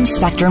Autism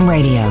Spectrum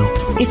Radio.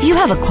 If you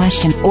have a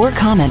question or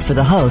comment for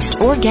the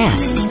host or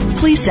guests,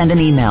 please send an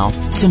email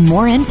to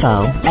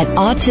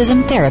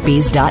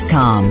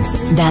moreinfo@autismtherapies.com.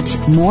 That's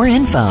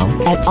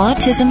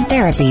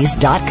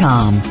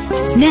moreinfo@autismtherapies.com.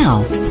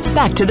 Now,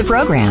 back to the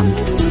program.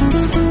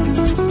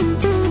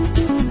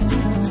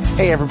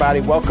 Hey,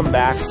 everybody. Welcome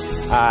back.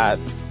 I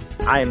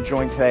am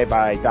joined today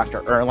by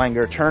Dr.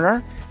 Erlanger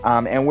Turner,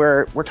 and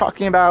we're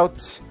talking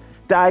about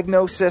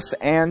Diagnosis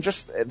and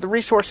just the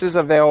resources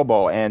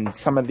available and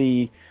some of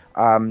the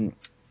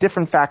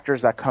different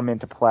factors that come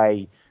into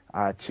play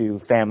to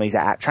families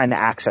trying to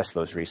access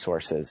those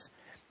resources.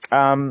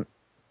 Dr.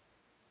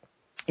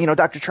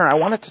 Turner, I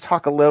wanted to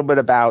talk a little bit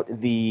about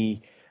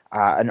an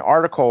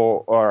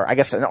article or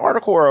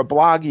a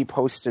blog you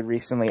posted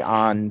recently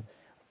on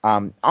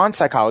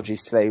Psychology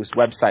Today's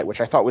website, which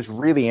I thought was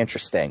really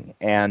interesting,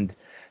 and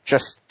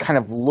just kind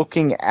of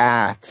looking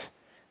at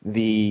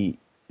the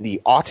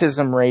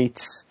autism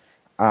rates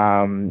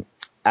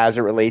as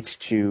it relates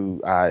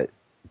to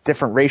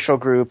different racial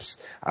groups,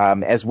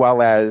 as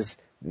well as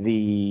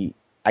the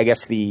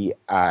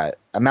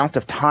amount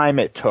of time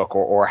it took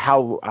or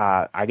how,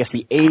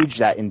 the age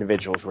that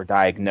individuals were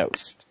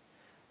diagnosed.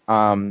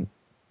 And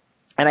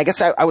I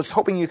guess I was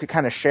hoping you could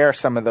kind of share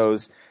some of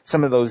those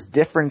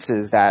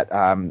differences that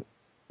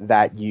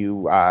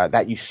you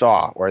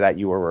saw or that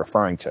you were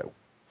referring to.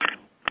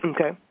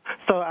 Okay.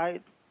 So I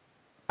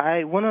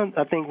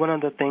think one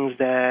of the things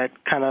that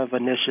kind of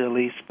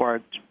initially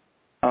sparked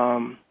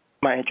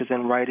my interest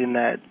in writing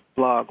that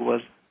blog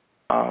was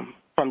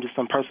from just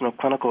some personal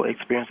clinical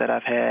experience that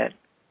I've had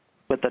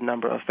with a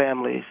number of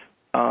families.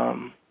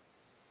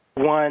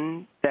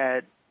 One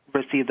that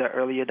received an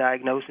earlier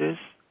diagnosis.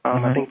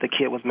 I think the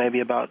kid was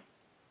maybe about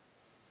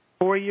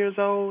 4 years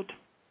old.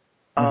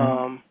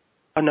 A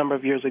number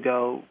of years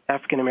ago,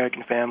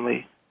 African-American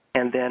family.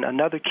 And then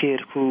another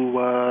kid who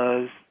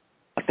was,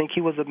 I think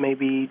he was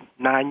maybe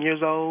 9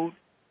 years old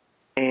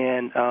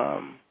and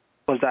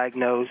was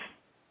diagnosed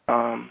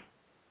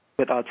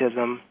with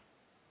autism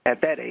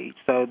at that age.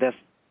 So that's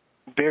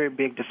very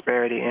big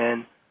disparity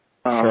in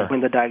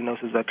when the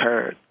diagnosis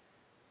occurred.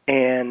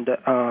 And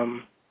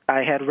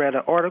I had read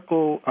an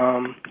article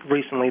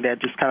recently that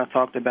just kind of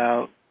talked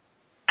about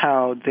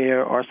how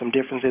there are some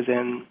differences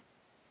in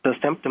the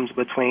symptoms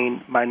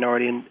between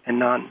minority and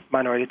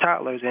non-minority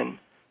toddlers and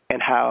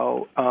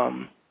how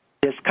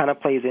this kind of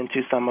plays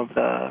into some of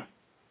the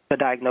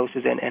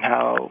diagnosis and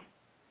how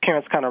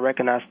parents kind of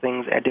recognize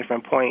things at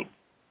different points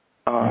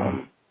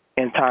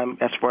in time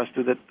as far as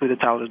through the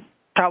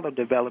toddler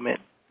development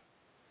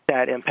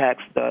that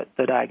impacts the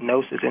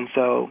diagnosis. And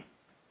so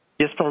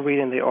just from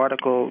reading the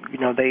article,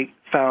 they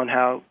found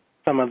how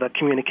some of the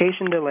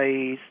communication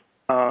delays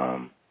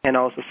and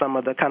also some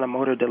of the kind of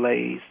motor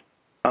delays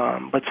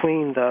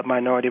between the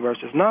minority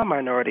versus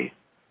non-minority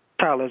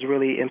toddlers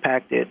really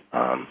impacted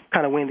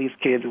kind of when these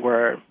kids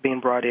were being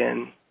brought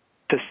in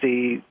to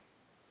see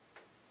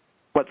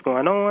what's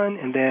going on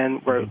and then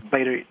were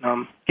later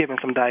given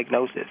some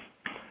diagnosis.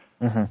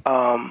 And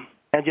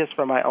just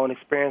from my own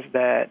experience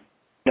that,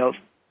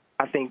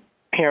 I think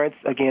parents,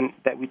 again,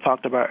 that we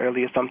talked about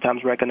earlier,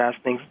 sometimes recognize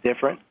things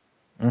different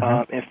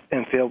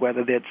and feel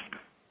whether it's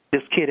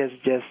this kid is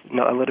just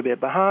a little bit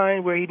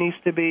behind where he needs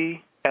to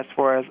be as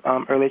far as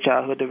early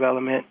childhood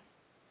development,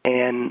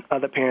 and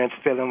other parents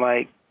feeling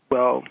like,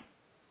 well,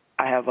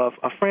 I have a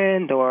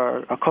friend or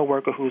a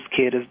coworker whose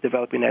kid is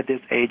developing at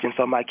this age, and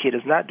so my kid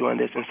is not doing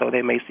this, and so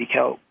they may seek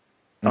help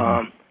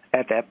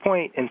at that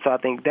point. And so I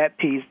think that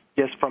piece,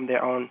 just from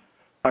their own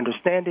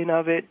understanding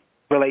of it,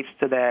 relates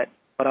to that.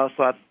 But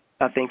also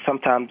I think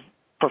sometimes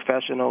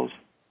professionals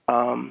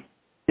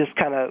just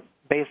kind of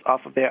based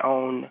off of their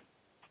own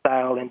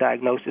style and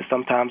diagnosis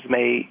sometimes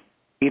may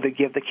either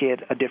give the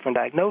kid a different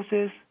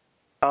diagnosis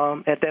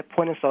at that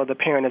point, and so the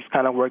parent is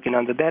kind of working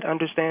under that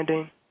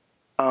understanding.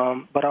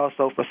 But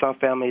also for some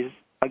families,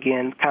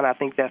 again, kind of I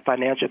think that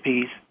financial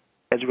piece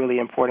is really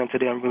important to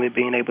them, really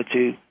being able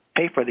to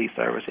pay for these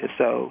services.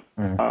 So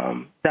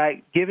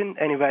giving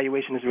an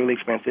evaluation is really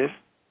expensive,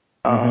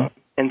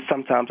 and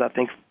sometimes I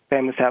think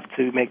families have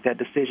to make that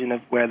decision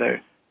of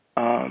whether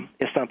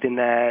it's something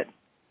that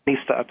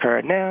needs to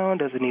occur now,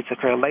 does it need to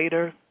occur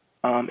later,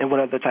 and what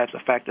other types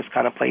of factors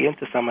kind of play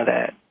into some of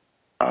that,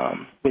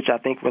 which I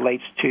think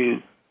relates to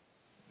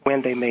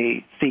when they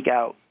may seek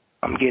out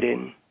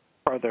getting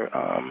further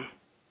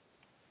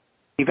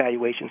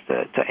evaluations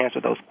to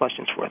answer those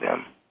questions for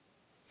them.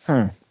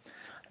 And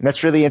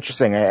that's really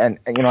interesting. And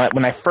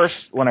when I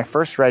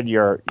first read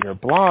your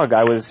blog,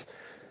 I was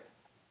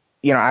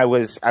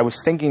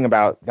thinking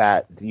about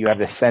that. You have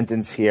this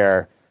sentence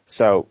here.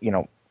 So,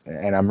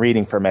 and I'm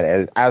reading from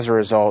it. As a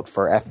result,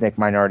 for ethnic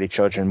minority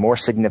children, more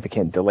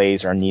significant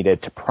delays are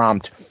needed to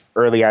prompt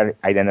early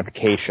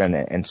identification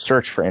and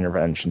search for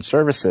intervention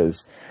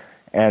services.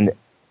 And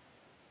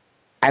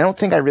I don't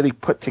think I really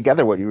put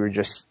together what you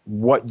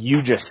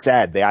just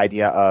said, the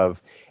idea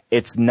of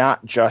it's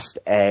not just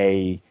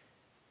I'm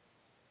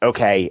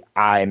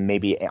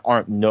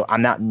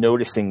not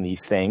noticing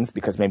these things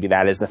because maybe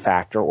that is a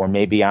factor, or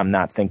maybe I'm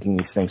not thinking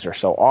these things are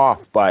so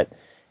off, but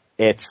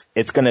it's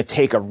going to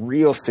take a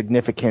real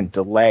significant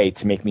delay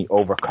to make me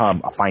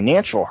overcome a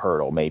financial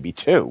hurdle maybe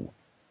too,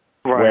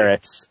 where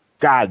it's,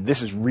 God,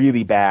 this is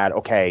really bad.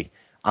 Okay,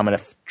 I'm going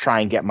to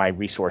try and get my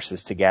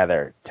resources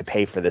together to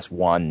pay for this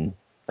one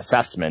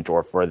assessment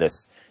or for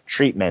this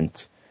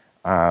treatment.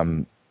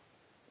 I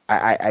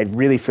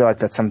really feel like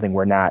that's something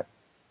we're not,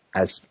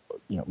 as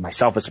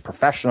myself as a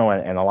professional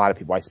and a lot of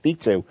people I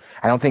speak to,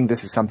 I don't think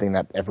this is something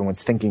that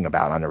everyone's thinking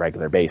about on a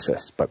regular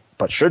basis, but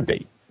should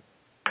be.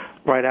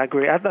 Right, I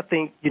agree. I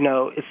think,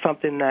 it's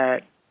something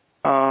that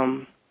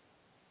I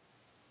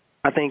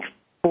think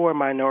for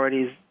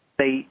minorities,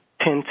 they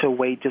tend to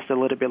wait just a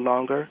little bit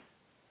longer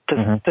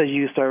to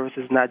use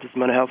services, not just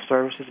mental health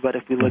services, but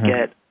if we look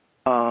at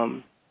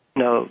the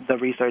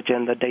research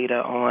and the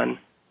data on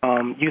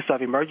use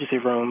of emergency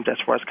rooms as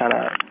far as kind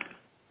of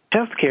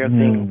healthcare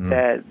things,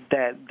 that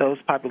those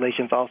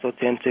populations also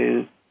tend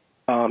to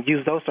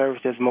use those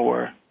services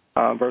more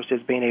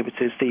versus being able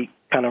to seek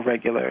kind of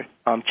regular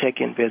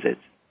check-in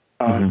visits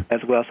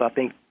as well. So I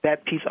think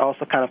that piece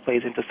also kind of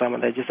plays into some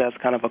of that, just as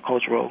kind of a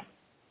cultural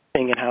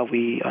thing in how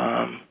we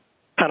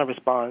kind of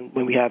respond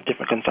when we have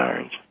different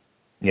concerns.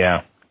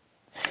 Yeah.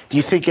 Do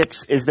you think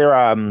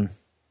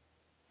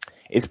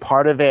is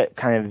part of it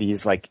kind of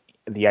these, like,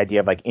 the idea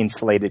of like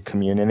insulated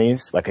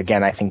communities? Like,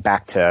 again, I think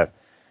back to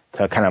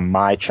kind of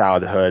my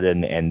childhood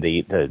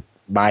and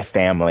my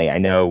family. I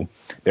know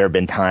there have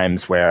been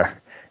times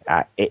where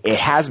it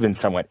has been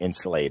somewhat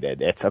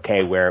insulated. It's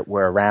okay. We're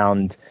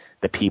around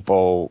the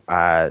people,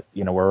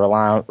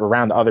 we're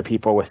around other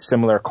people with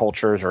similar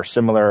cultures or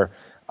similar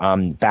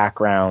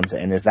backgrounds.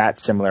 And is that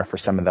similar for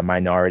some of the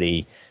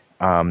minority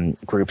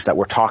groups that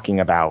we're talking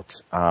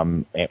about,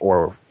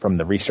 or from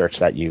the research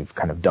that you've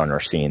kind of done or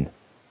seen?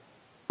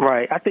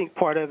 Right. I think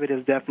part of it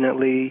is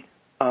definitely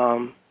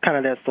kind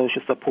of that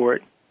social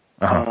support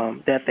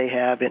that they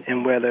have,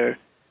 and whether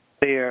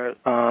their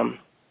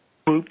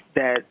group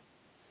that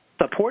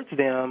supports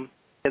them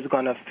is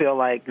going to feel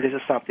like this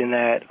is something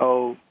that,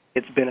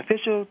 it's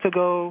beneficial to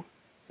go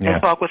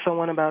and talk with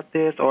someone about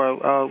this,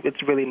 or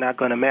it's really not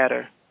going to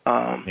matter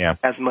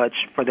as much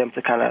for them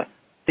to kind of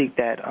seek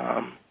that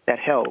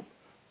help.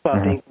 So I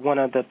think one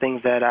of the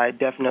things that I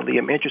definitely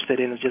am interested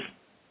in is just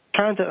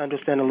trying to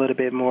understand a little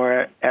bit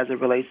more as it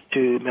relates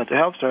to mental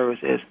health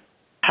services,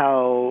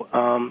 how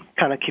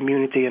kind of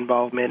community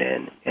involvement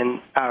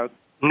in our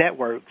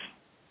networks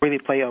really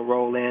play a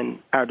role in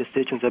our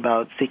decisions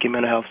about seeking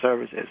mental health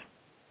services.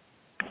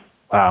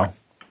 Wow.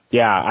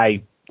 Yeah,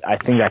 I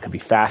think that could be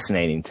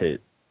fascinating, to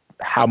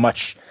how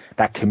much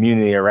that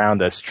community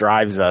around us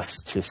drives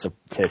us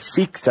to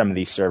seek some of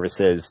these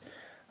services,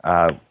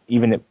 because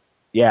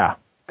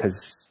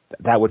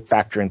that would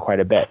factor in quite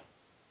a bit.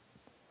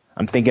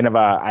 I'm thinking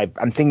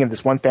of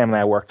this one family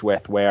I worked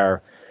with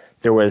where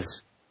there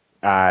was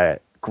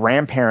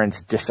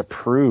grandparents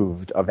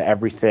disapproved of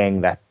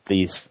everything that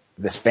this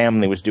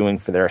family was doing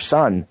for their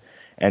son,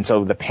 and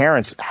so the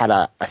parents had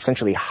to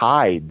essentially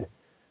hide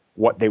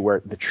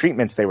the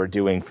treatments they were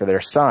doing for their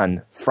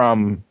son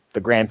from the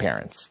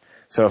grandparents.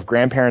 So if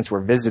grandparents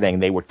were visiting,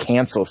 they would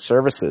cancel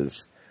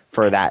services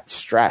for that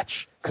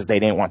stretch because they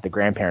didn't want the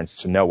grandparents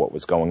to know what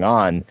was going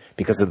on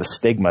because of the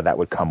stigma that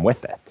would come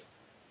with it.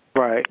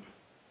 Right.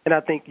 And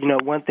I think,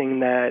 one thing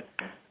that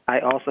I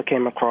also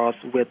came across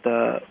with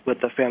the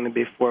family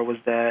before was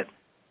that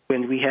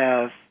when we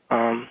have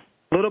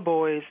little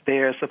boys,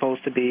 they're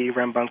supposed to be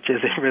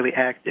rambunctious and really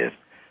active.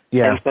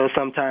 Yeah. And so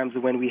sometimes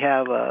when we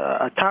have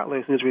a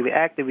toddler who's really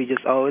active, we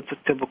just, it's a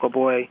typical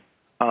boy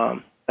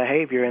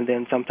behavior, and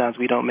then sometimes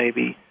we don't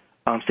maybe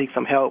seek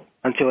some help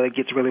until it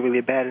gets really,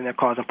 really bad and they're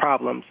causing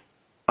problems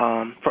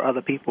for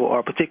other people,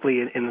 or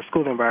particularly in the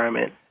school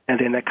environment, and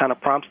then that kind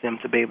of prompts them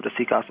to be able to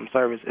seek out some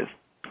services.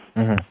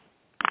 Mm-hmm.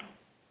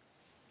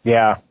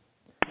 Yeah.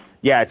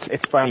 Yeah,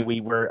 it's funny.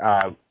 We were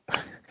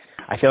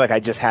I feel like I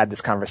just had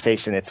this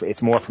conversation.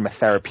 It's more from a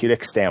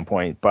therapeutic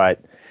standpoint,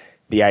 but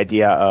the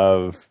idea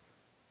of,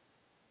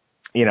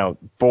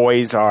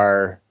 boys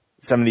are,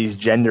 some of these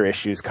gender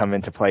issues come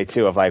into play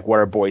too, of like, what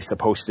are boys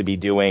supposed to be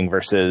doing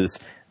versus,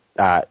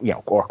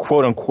 or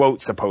quote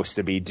unquote supposed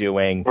to be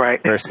doing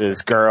right.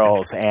 versus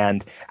girls.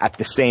 And at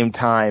the same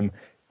time,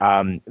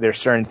 there's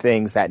certain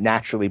things that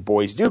naturally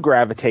boys do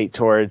gravitate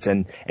towards,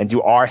 and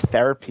do our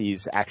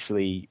therapies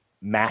actually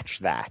match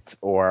that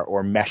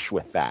or mesh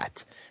with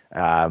that?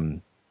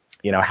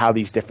 How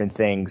these different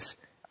things,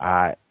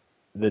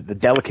 the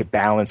delicate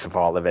balance of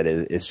all of it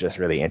is just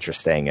really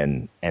interesting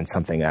and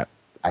something that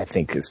I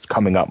think is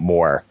coming up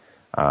more,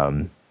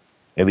 at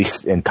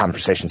least in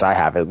conversations I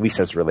have, at least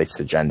as it relates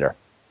to gender.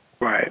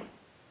 Right.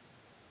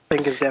 I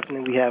think it's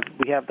definitely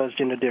we have those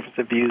gender difference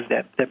of views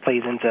that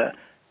plays into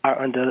our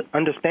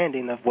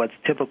understanding of what's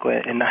typical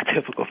and not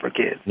typical for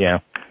kids. Yeah.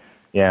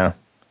 Yeah.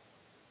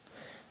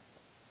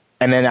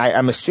 And then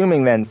I'm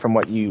assuming then from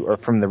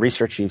from the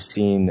research you've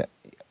seen,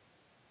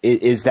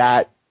 is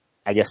that,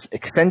 I guess,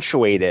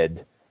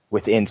 accentuated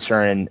within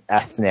certain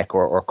ethnic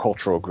or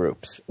cultural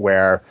groups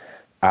where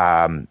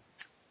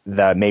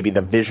maybe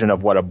the vision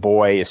of what a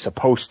boy is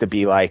supposed to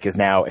be like is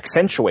now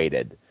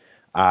accentuated?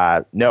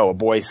 No,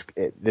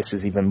 this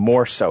is even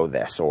more so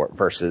this, or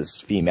versus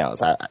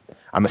females.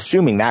 I'm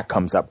assuming that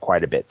comes up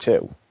quite a bit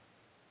too.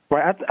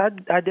 Right.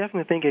 I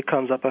definitely think it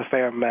comes up a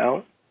fair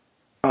amount.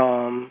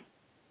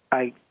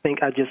 I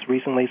think I just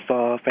recently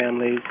saw a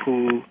family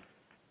who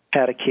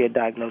had a kid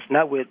diagnosed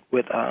not with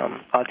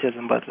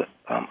autism, but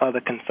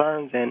other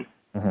concerns, and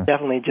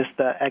definitely just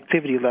the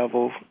activity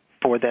level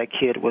for that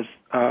kid was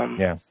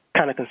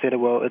kind of considered,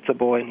 well, it's a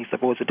boy and he's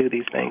supposed to do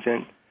these things,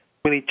 and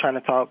really trying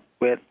to talk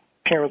with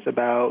parents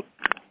about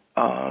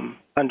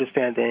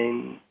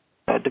understanding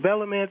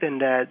development,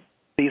 and that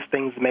these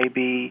things may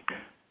be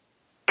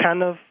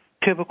kind of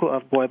typical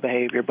of boy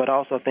behavior, but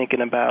also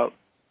thinking about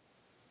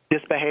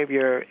this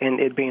behavior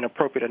and it being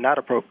appropriate or not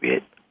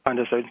appropriate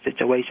under certain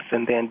situations,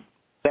 and then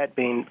that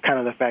being kind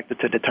of the factor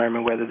to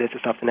determine whether this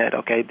is something that,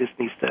 okay, this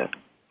needs to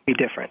be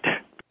different.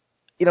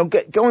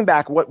 Going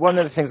back, one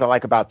of the things I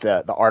like about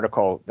the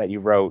article that you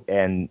wrote,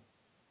 and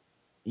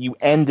you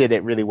ended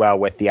it really well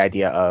with the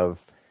idea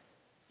of,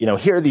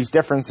 here are these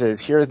differences,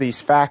 here are these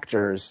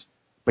factors,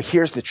 but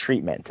here's the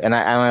treatment. And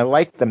I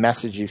like the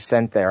message you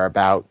sent there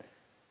about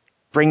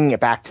bringing it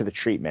back to the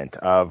treatment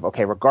of,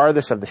 okay,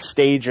 regardless of the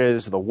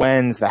stages, the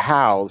whens, the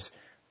hows,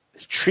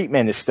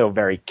 treatment is still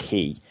very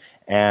key.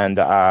 And,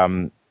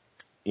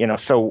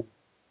 so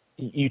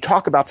you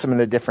talk about some of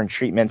the different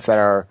treatments that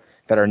are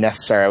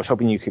necessary. I was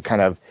hoping you could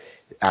kind of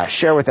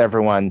share with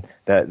everyone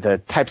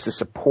the types of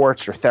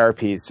supports or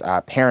therapies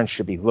parents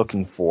should be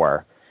looking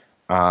for,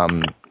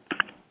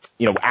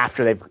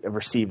 after they've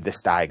received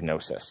this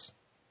diagnosis.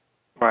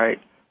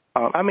 Right.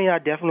 I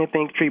definitely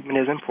think treatment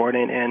is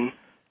important, and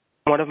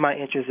one of my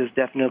interests is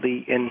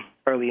definitely in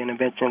early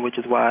intervention, which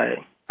is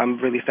why I'm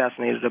really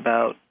fascinated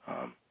about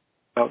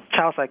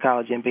child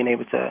psychology and being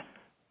able to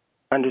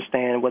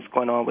understand what's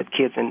going on with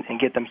kids and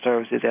get them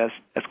services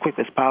as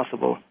quickly as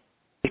possible,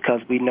 because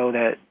we know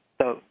that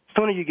the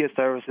sooner you get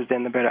services,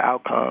 then the better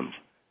outcomes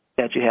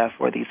that you have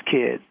for these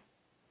kids.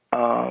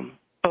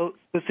 So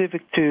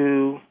specific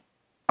to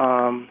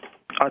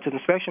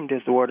autism spectrum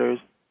disorders,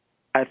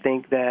 I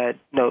think that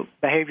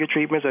behavior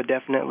treatments are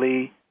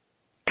definitely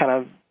kind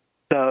of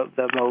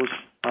the most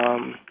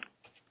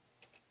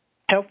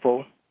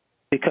helpful,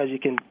 because you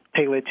can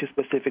tailor it to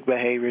specific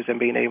behaviors and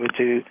being able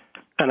to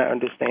kind of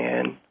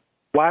understand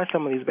why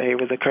some of these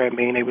behaviors occur and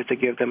being able to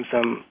give them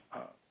some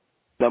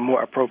the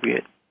more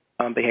appropriate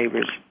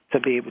behaviors to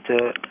be able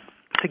to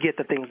get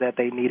the things that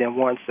they need and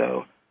want.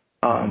 So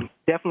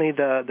definitely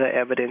the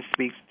evidence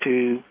speaks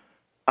to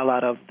a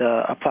lot of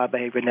the applied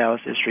behavior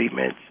analysis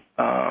treatments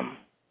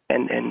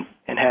and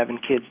having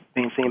kids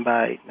being seen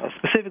by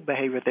specific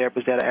behavior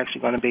therapists that are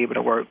actually going to be able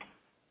to work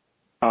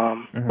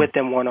with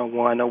them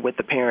one-on-one or with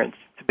the parents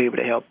to be able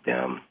to help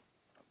them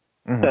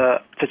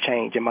to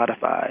change and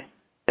modify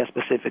their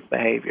specific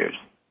behaviors.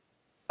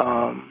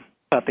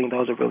 I think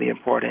those are really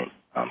important.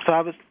 So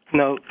I was,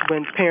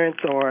 when parents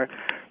are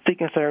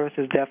seeking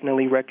services,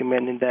 definitely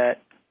recommending that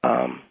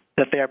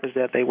the therapist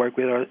that they work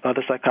with or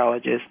the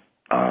psychologist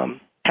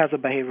has a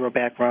behavioral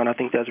background. I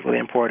think that's really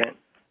important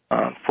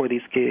for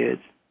these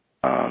kids.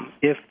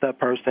 If the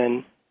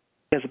person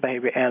as a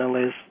behavior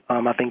analyst,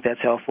 I think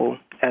that's helpful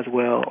as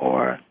well.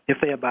 Or if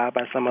they abide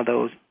by some of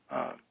those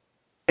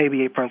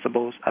ABA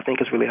principles, I think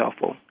it's really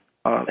helpful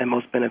and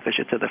most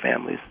beneficial to the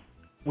families.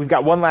 We've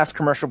got one last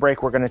commercial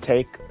break we're going to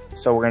take.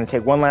 So we're going to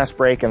take one last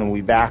break, and we'll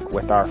be back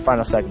with our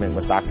final segment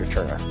with Dr.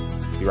 Turner.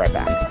 Be right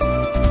back.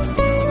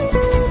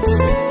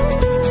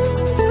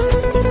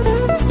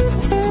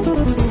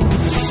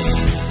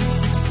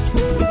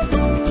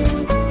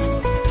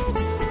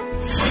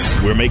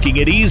 We're making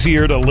it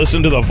easier to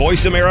listen to the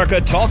Voice America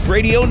Talk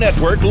Radio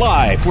Network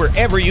live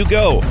wherever you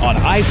go on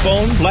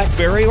iPhone,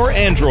 BlackBerry, or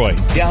Android.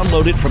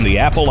 Download it from the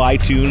Apple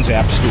iTunes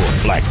App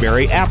Store,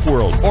 BlackBerry App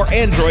World, or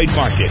Android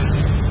Market.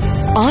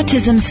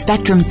 Autism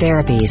Spectrum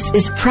Therapies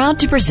is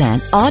proud to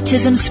present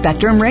Autism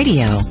Spectrum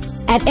Radio.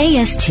 At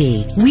AST,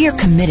 we are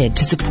committed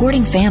to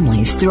supporting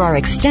families through our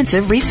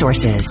extensive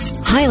resources,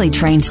 highly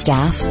trained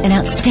staff, and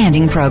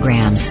outstanding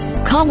programs.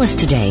 Call us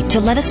today to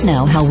let us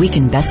know how we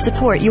can best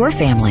support your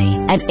family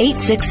at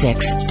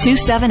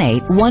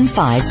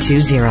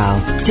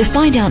 866-278-1520. To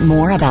find out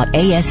more about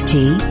AST,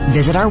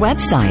 visit our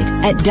website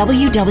at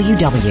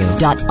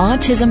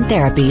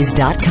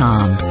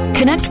www.autismtherapies.com.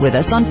 Connect with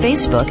us on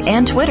Facebook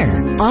and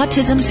Twitter.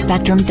 Autism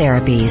Spectrum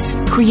Therapies,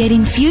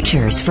 creating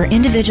futures for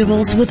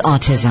individuals with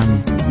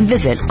autism.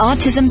 Visit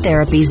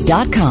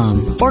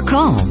autismtherapies.com or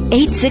call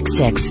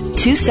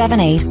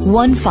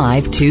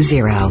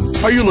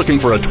 866-278-1520. Are you looking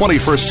for a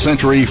 21st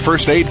century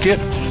first aid kit?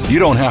 You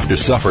don't have to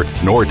suffer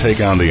nor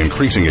take on the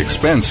increasing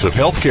expense of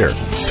healthcare.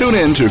 Tune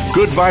in to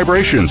Good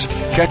Vibrations.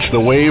 Catch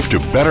the wave to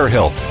better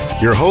health.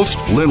 Your host,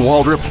 Lynn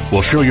Waldrop,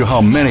 will show you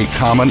how many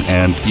common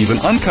and even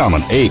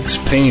uncommon aches,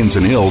 pains,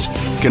 and ills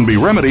can be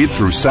remedied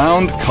through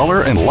sound,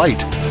 color, and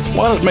light.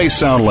 While it may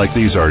sound like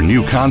these are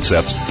new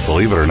concepts,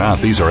 believe it or not,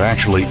 these are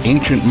actually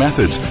ancient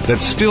methods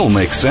that still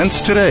make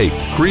sense today.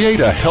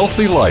 Create a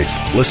healthy life.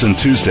 Listen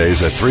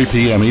Tuesdays at 3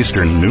 p.m.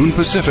 Eastern, noon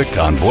Pacific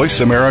on Voice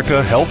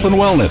America Health and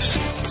Wellness.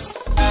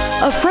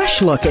 A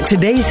fresh look at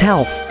today's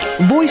health.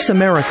 Voice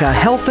America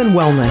Health and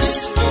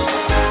Wellness.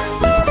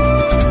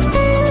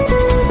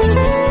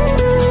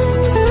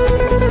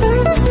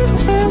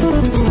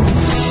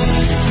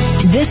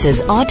 This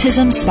is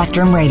Autism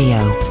Spectrum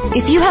Radio.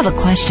 If you have a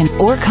question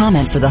or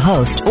comment for the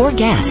host or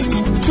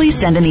guests, please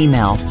send an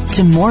email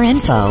to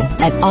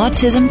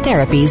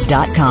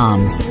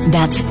moreinfo@autismtherapies.com.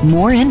 That's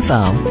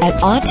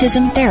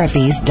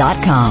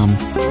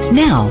moreinfo@autismtherapies.com.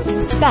 Now,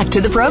 back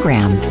to the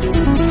program.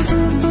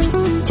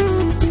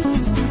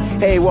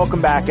 Hey,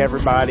 welcome back,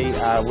 everybody.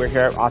 We're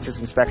here at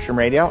Autism Spectrum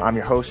Radio. I'm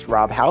your host,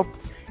 Rob Haupt,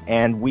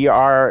 and we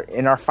are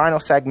in our final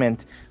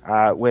segment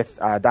with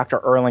Dr.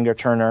 Erlanger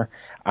Turner.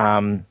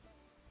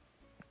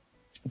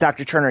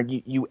 Dr. Turner,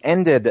 you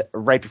ended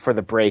right before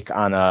the break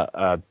on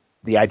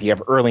the idea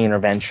of early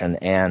intervention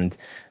and,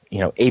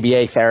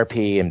 ABA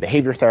therapy and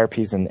behavior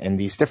therapies and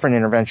these different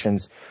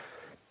interventions,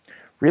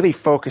 really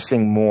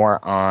focusing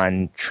more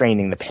on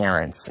training the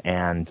parents.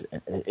 And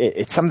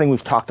it's something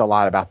we've talked a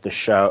lot about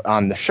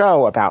on the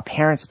show about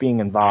parents being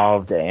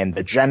involved and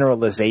the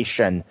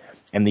generalization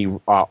and the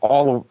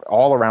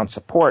all around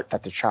support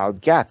that the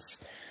child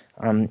gets.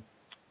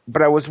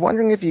 But I was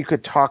wondering if you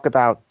could talk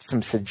about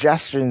some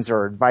suggestions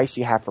or advice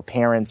you have for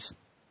parents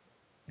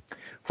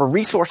for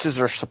resources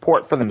or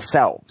support for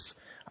themselves.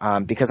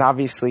 Because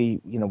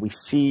obviously, we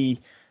see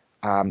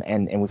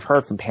and we've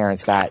heard from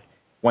parents that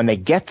when they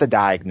get the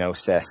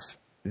diagnosis,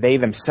 they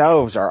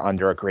themselves are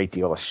under a great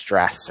deal of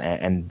stress.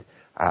 And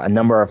a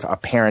number of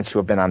parents who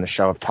have been on the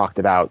show have talked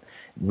about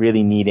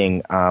really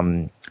needing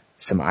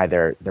some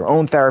either their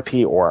own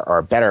therapy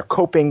or better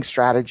coping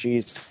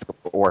strategies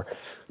or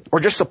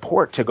just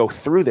support to go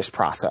through this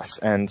process.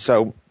 And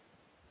so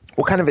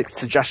what kind of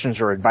suggestions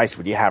or advice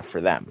would you have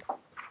for them?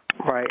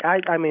 Right.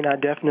 I mean, I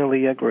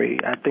definitely agree.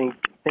 I think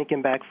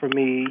thinking back for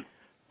me,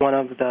 one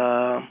of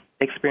the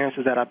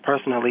experiences that I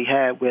personally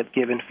had with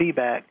giving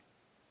feedback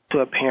to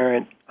a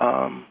parent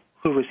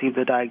who received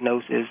the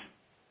diagnosis,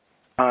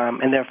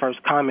 and their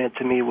first comment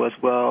to me was,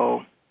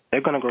 well, they're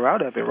going to grow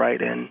out of it,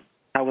 right? And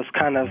I was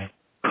kind of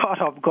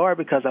caught off guard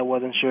because I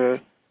wasn't sure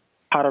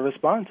how to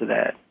respond to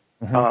that.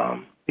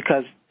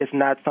 Because it's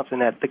not something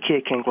that the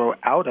kid can grow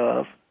out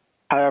of.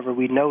 However,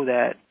 we know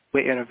that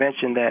with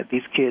intervention that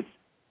these kids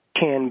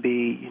can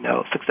be,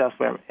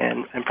 successful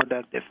and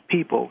productive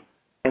people.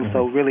 And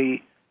so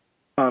really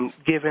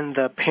giving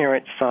the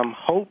parent some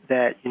hope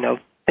that,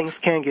 things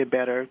can get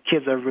better,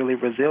 kids are really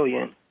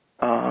resilient,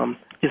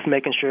 just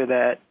making sure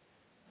that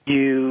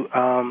you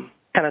kind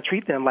of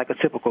treat them like a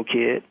typical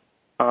kid,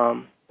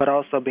 but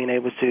also being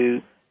able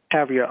to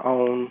have your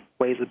own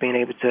ways of being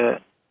able to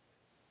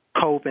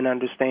cope and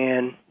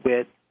understand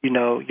with,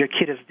 your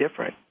kid is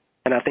different.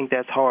 And I think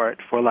that's hard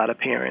for a lot of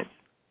parents,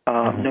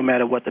 no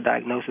matter what the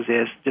diagnosis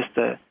is, just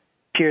to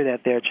hear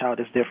that their child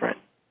is different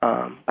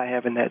by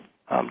having that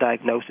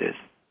diagnosis.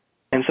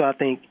 And so I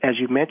think, as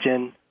you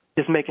mentioned,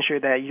 just making sure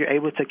that you're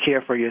able to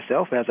care for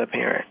yourself as a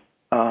parent.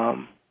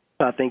 So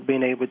I think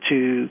being able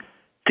to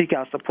seek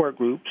out support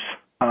groups,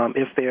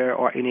 if there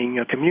are any in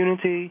your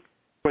community,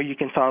 where you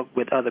can talk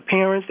with other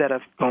parents that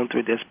have gone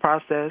through this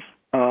process,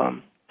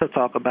 to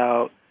talk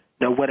about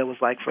what it was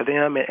like for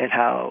them and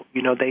how,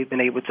 they've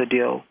been able to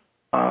deal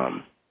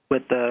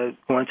with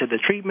going to the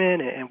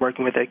treatment and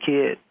working with their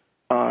kid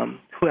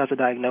who has a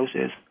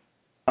diagnosis.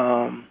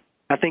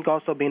 I think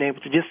also being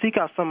able to just seek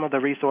out some of the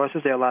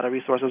resources. There are a lot of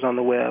resources on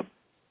the web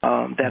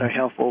that are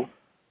helpful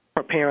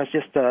for parents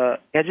just to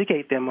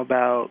educate them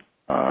about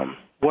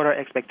what are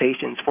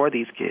expectations for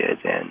these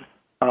kids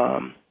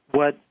and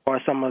what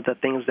are some of the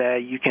things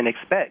that you can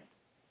expect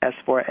as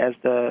far as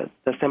the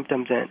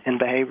symptoms and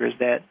behaviors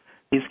that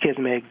these kids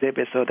may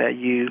exhibit, so that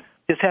you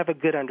just have a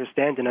good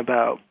understanding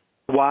about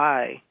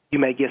why you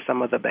may get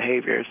some of the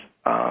behaviors,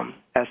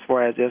 as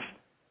far as if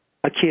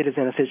a kid is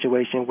in a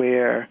situation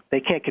where they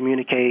can't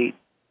communicate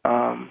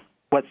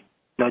what's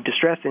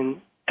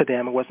distressing to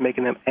them or what's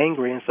making them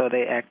angry, and so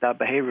they act out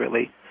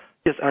behaviorally,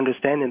 just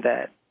understanding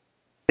that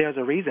there's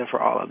a reason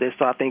for all of this.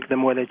 So I think the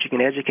more that you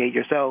can educate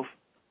yourself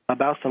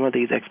about some of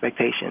these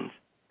expectations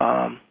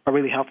are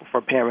really helpful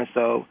for parents.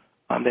 So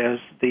there's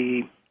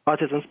the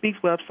Autism Speaks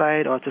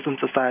website, Autism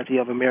Society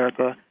of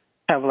America,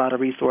 have a lot of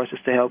resources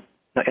to help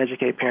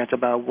educate parents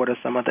about what are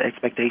some of the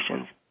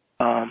expectations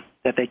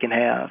that they can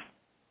have.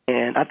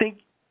 And I think,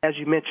 as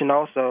you mentioned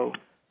also,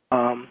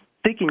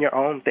 seeking your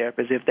own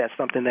therapist if that's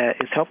something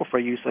that is helpful for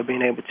you, so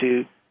being able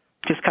to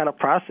just kind of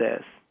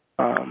process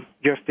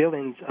your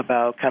feelings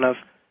about kind of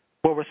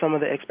what were some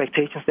of the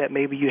expectations that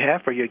maybe you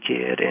have for your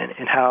kid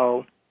and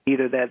how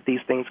either that these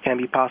things can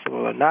be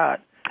possible or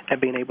not,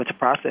 and being able to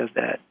process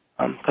that.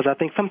 Because I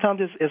think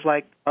sometimes it's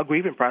like a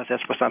grieving process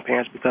for some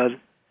parents, because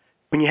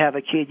when you have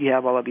a kid, you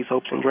have all of these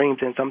hopes and dreams,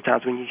 and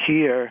sometimes when you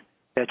hear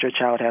that your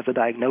child has a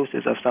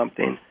diagnosis of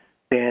something,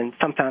 then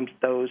sometimes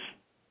those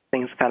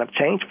things kind of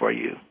change for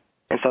you.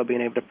 And so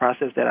being able to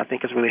process that, I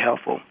think, is really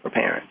helpful for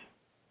parents.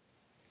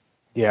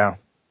 Yeah.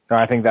 No,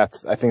 I think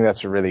that's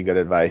a really good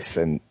advice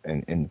and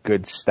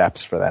good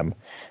steps for them.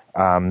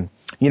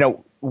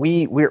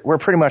 We're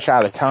pretty much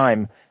out of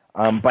time.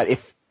 But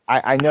if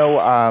I know,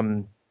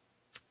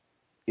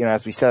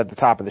 as we said at the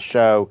top of the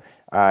show,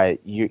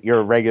 you're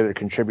a regular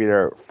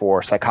contributor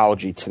for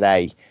Psychology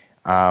Today.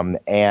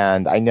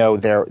 And I know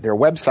their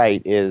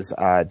website is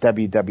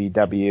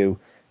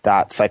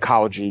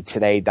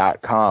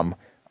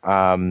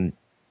www.psychologytoday.com.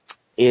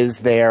 Is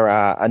there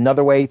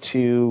another way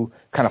to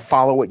kind of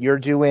follow what you're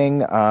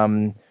doing,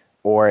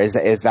 or is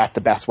that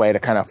the best way to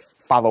kind of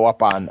follow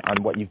up on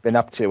what you've been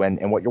up to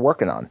and what you're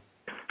working on?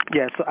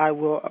 Yeah, so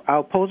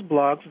I'll post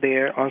blogs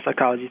there on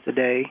Psychology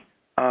Today.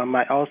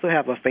 I also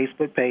have a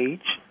Facebook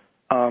page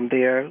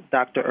there,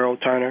 Dr.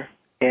 Erlanger Turner,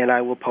 and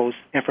I will post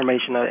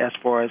information as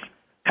far as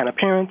kind of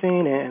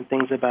parenting and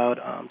things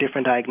about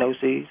different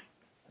diagnoses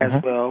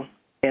as well.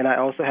 And I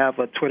also have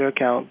a Twitter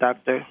account,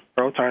 Dr.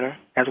 Erlanger Turner,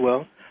 as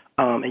well,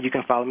 and you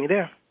can follow me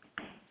there.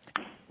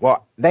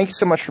 Well, thank you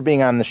so much for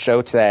being on the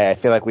show today. I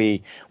feel like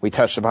we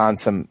touched upon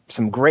some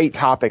great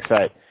topics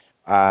that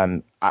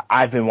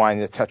I've been wanting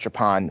to touch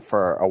upon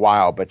for a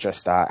while, but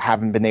just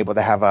haven't been able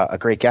to have a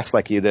great guest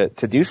like you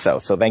to do so.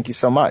 So thank you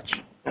so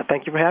much.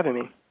 Thank you for having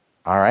me.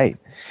 All right.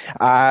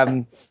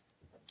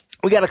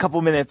 We got a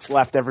couple minutes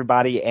left,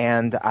 everybody,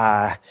 and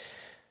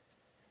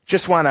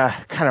just want to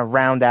kind of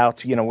round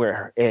out,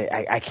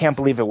 I can't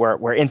believe it.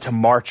 We're into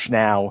March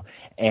now,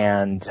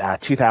 and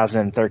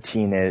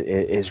 2013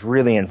 is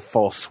really in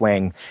full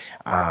swing.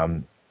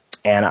 And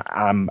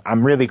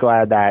I'm really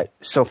glad that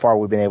so far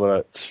we've been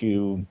able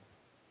to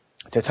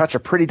touch a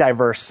pretty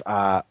diverse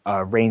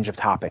range of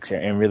topics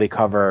and really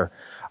cover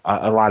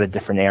a lot of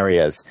different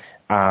areas.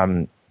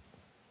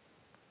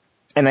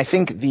 And I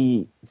think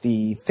the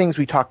things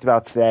we talked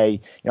about today,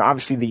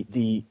 obviously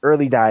the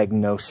early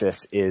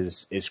diagnosis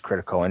is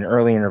critical, and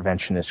early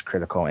intervention is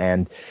critical.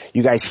 And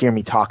you guys hear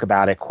me talk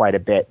about it quite a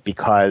bit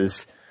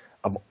because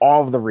of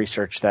all of the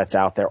research that's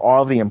out there,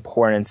 all of the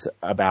importance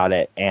about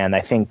it. And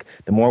I think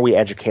the more we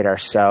educate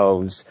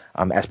ourselves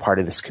as part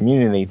of this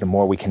community, the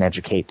more we can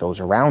educate those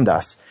around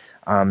us.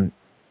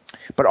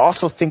 But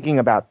also thinking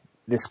about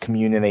this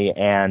community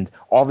and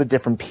all the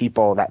different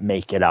people that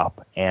make it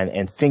up,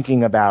 and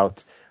thinking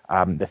about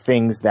the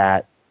things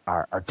that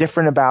are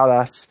different about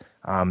us,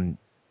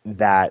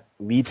 that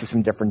lead to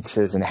some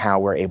differences in how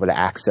we're able to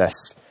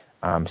access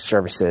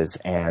services,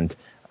 and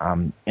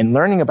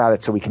learning about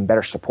it so we can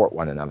better support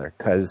one another.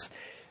 Because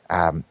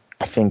I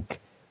think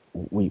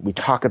we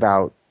talk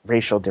about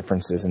racial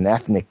differences and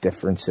ethnic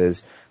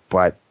differences,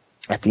 but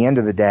at the end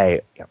of the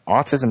day,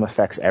 autism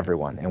affects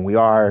everyone, and we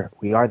are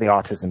the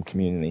autism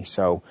community.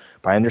 So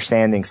by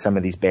understanding some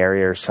of these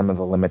barriers, some of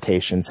the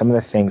limitations, some of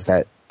the things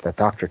that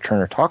Dr.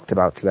 Turner talked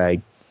about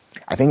today,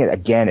 I think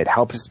it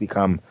helps us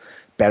become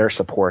better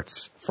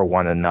supports for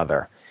one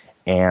another.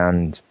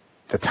 And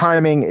the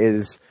timing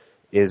is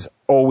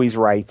always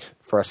right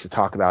for us to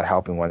talk about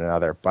helping one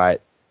another.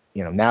 But,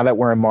 now that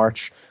we're in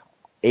March,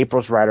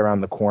 April's right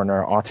around the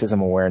corner,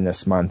 Autism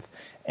Awareness Month.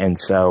 And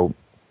so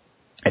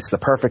it's the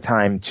perfect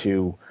time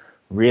to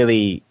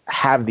really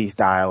have these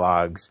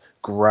dialogues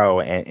grow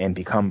and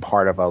become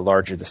part of a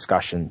larger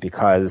discussion,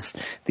 because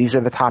these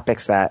are the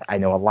topics that I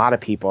know a lot of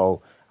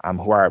people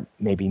who are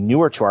maybe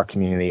newer to our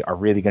community are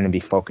really going to be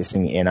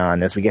focusing in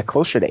on as we get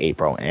closer to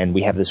April. And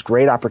we have this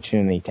great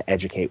opportunity to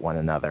educate one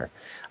another.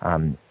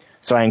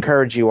 So I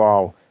encourage you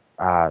all,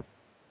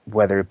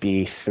 whether it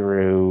be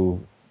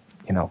through,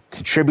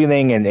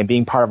 contributing and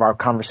being part of our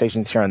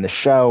conversations here on the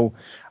show,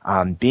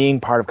 being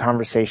part of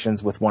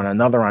conversations with one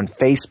another on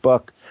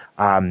Facebook,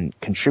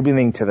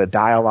 contributing to the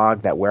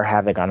dialogue that we're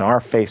having on our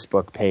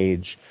Facebook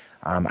page.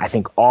 I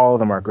think all of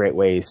them are great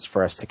ways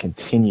for us to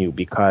continue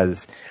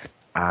because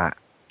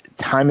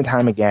time and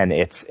time again,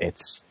 it's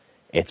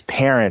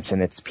parents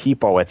and it's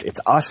people, it's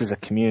us as a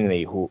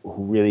community who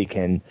really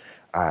can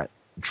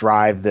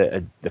drive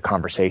the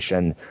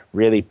conversation,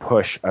 really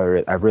push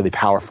a really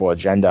powerful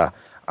agenda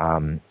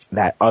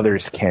that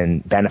others can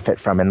benefit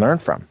from and learn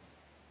from.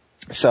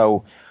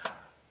 So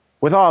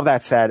with all of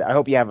that said, I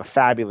hope you have a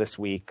fabulous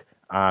week.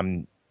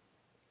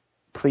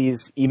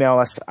 Please email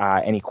us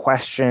any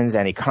questions,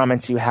 any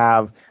comments you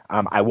have.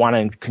 I want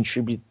to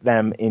contribute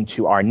them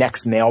into our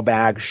next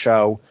mailbag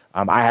show.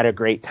 I had a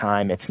great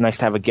time. It's nice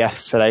to have a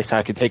guest today so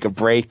I could take a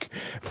break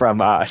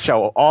from a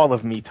show, all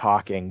of me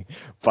talking.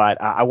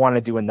 But I want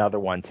to do another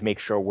one to make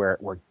sure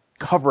we're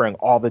covering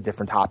all the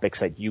different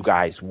topics that you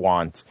guys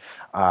want.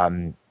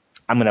 I'm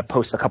going to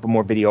post a couple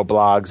more video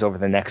blogs over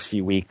the next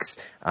few weeks.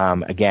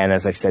 Again,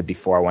 as I've said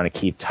before, I want to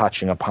keep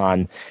touching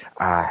upon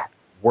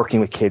working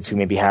with kids who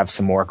maybe have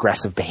some more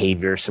aggressive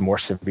behavior, some more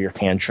severe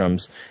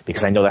tantrums,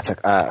 because I know that's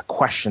a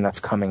question that's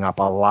coming up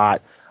a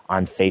lot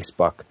on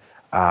Facebook.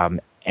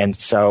 And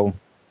so,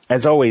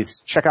 as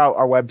always, check out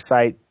our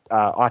website,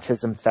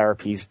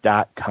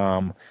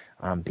 autismtherapies.com,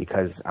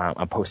 because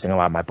I'm posting a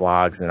lot of my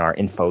blogs and our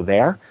info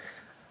there.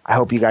 I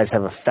hope you guys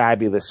have a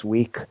fabulous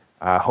week.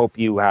 Hope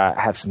you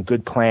have some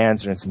good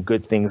plans and some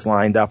good things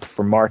lined up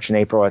for March and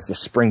April as the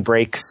spring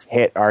breaks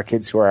hit our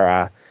kids who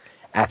are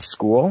at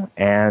school.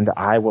 And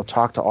I will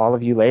talk to all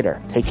of you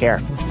later. Take care.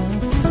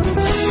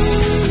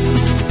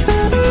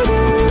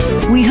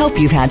 We hope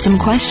you've had some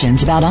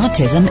questions about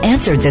autism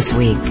answered this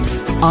week.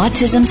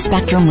 Autism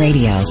Spectrum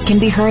Radio can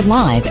be heard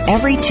live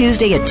every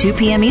Tuesday at 2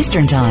 p.m.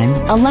 Eastern Time,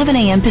 11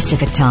 a.m.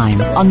 Pacific Time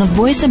on the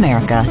Voice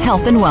America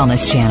Health and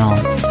Wellness Channel.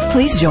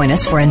 Please join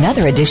us for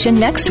another edition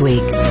next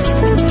week.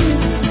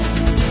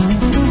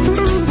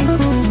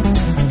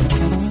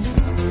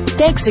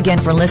 Thanks again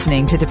for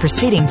listening to the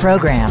preceding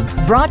program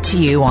brought to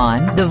you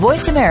on the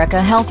Voice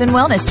America Health and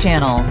Wellness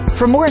Channel.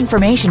 For more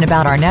information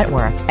about our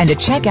network and to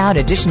check out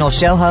additional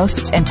show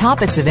hosts and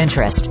topics of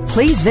interest,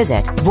 please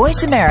visit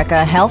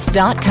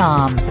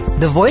voiceamericahealth.com.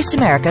 The Voice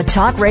America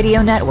Talk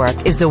Radio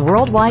Network is the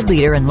worldwide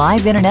leader in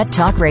live Internet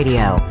talk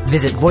radio.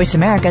 Visit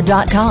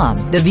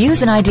voiceamerica.com. The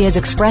views and ideas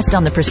expressed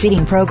on the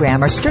preceding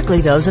program are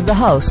strictly those of the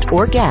host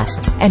or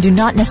guests and do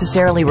not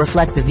necessarily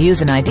reflect the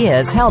views and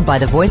ideas held by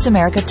the Voice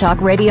America Talk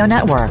Radio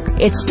Network,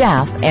 its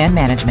staff, and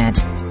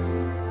management.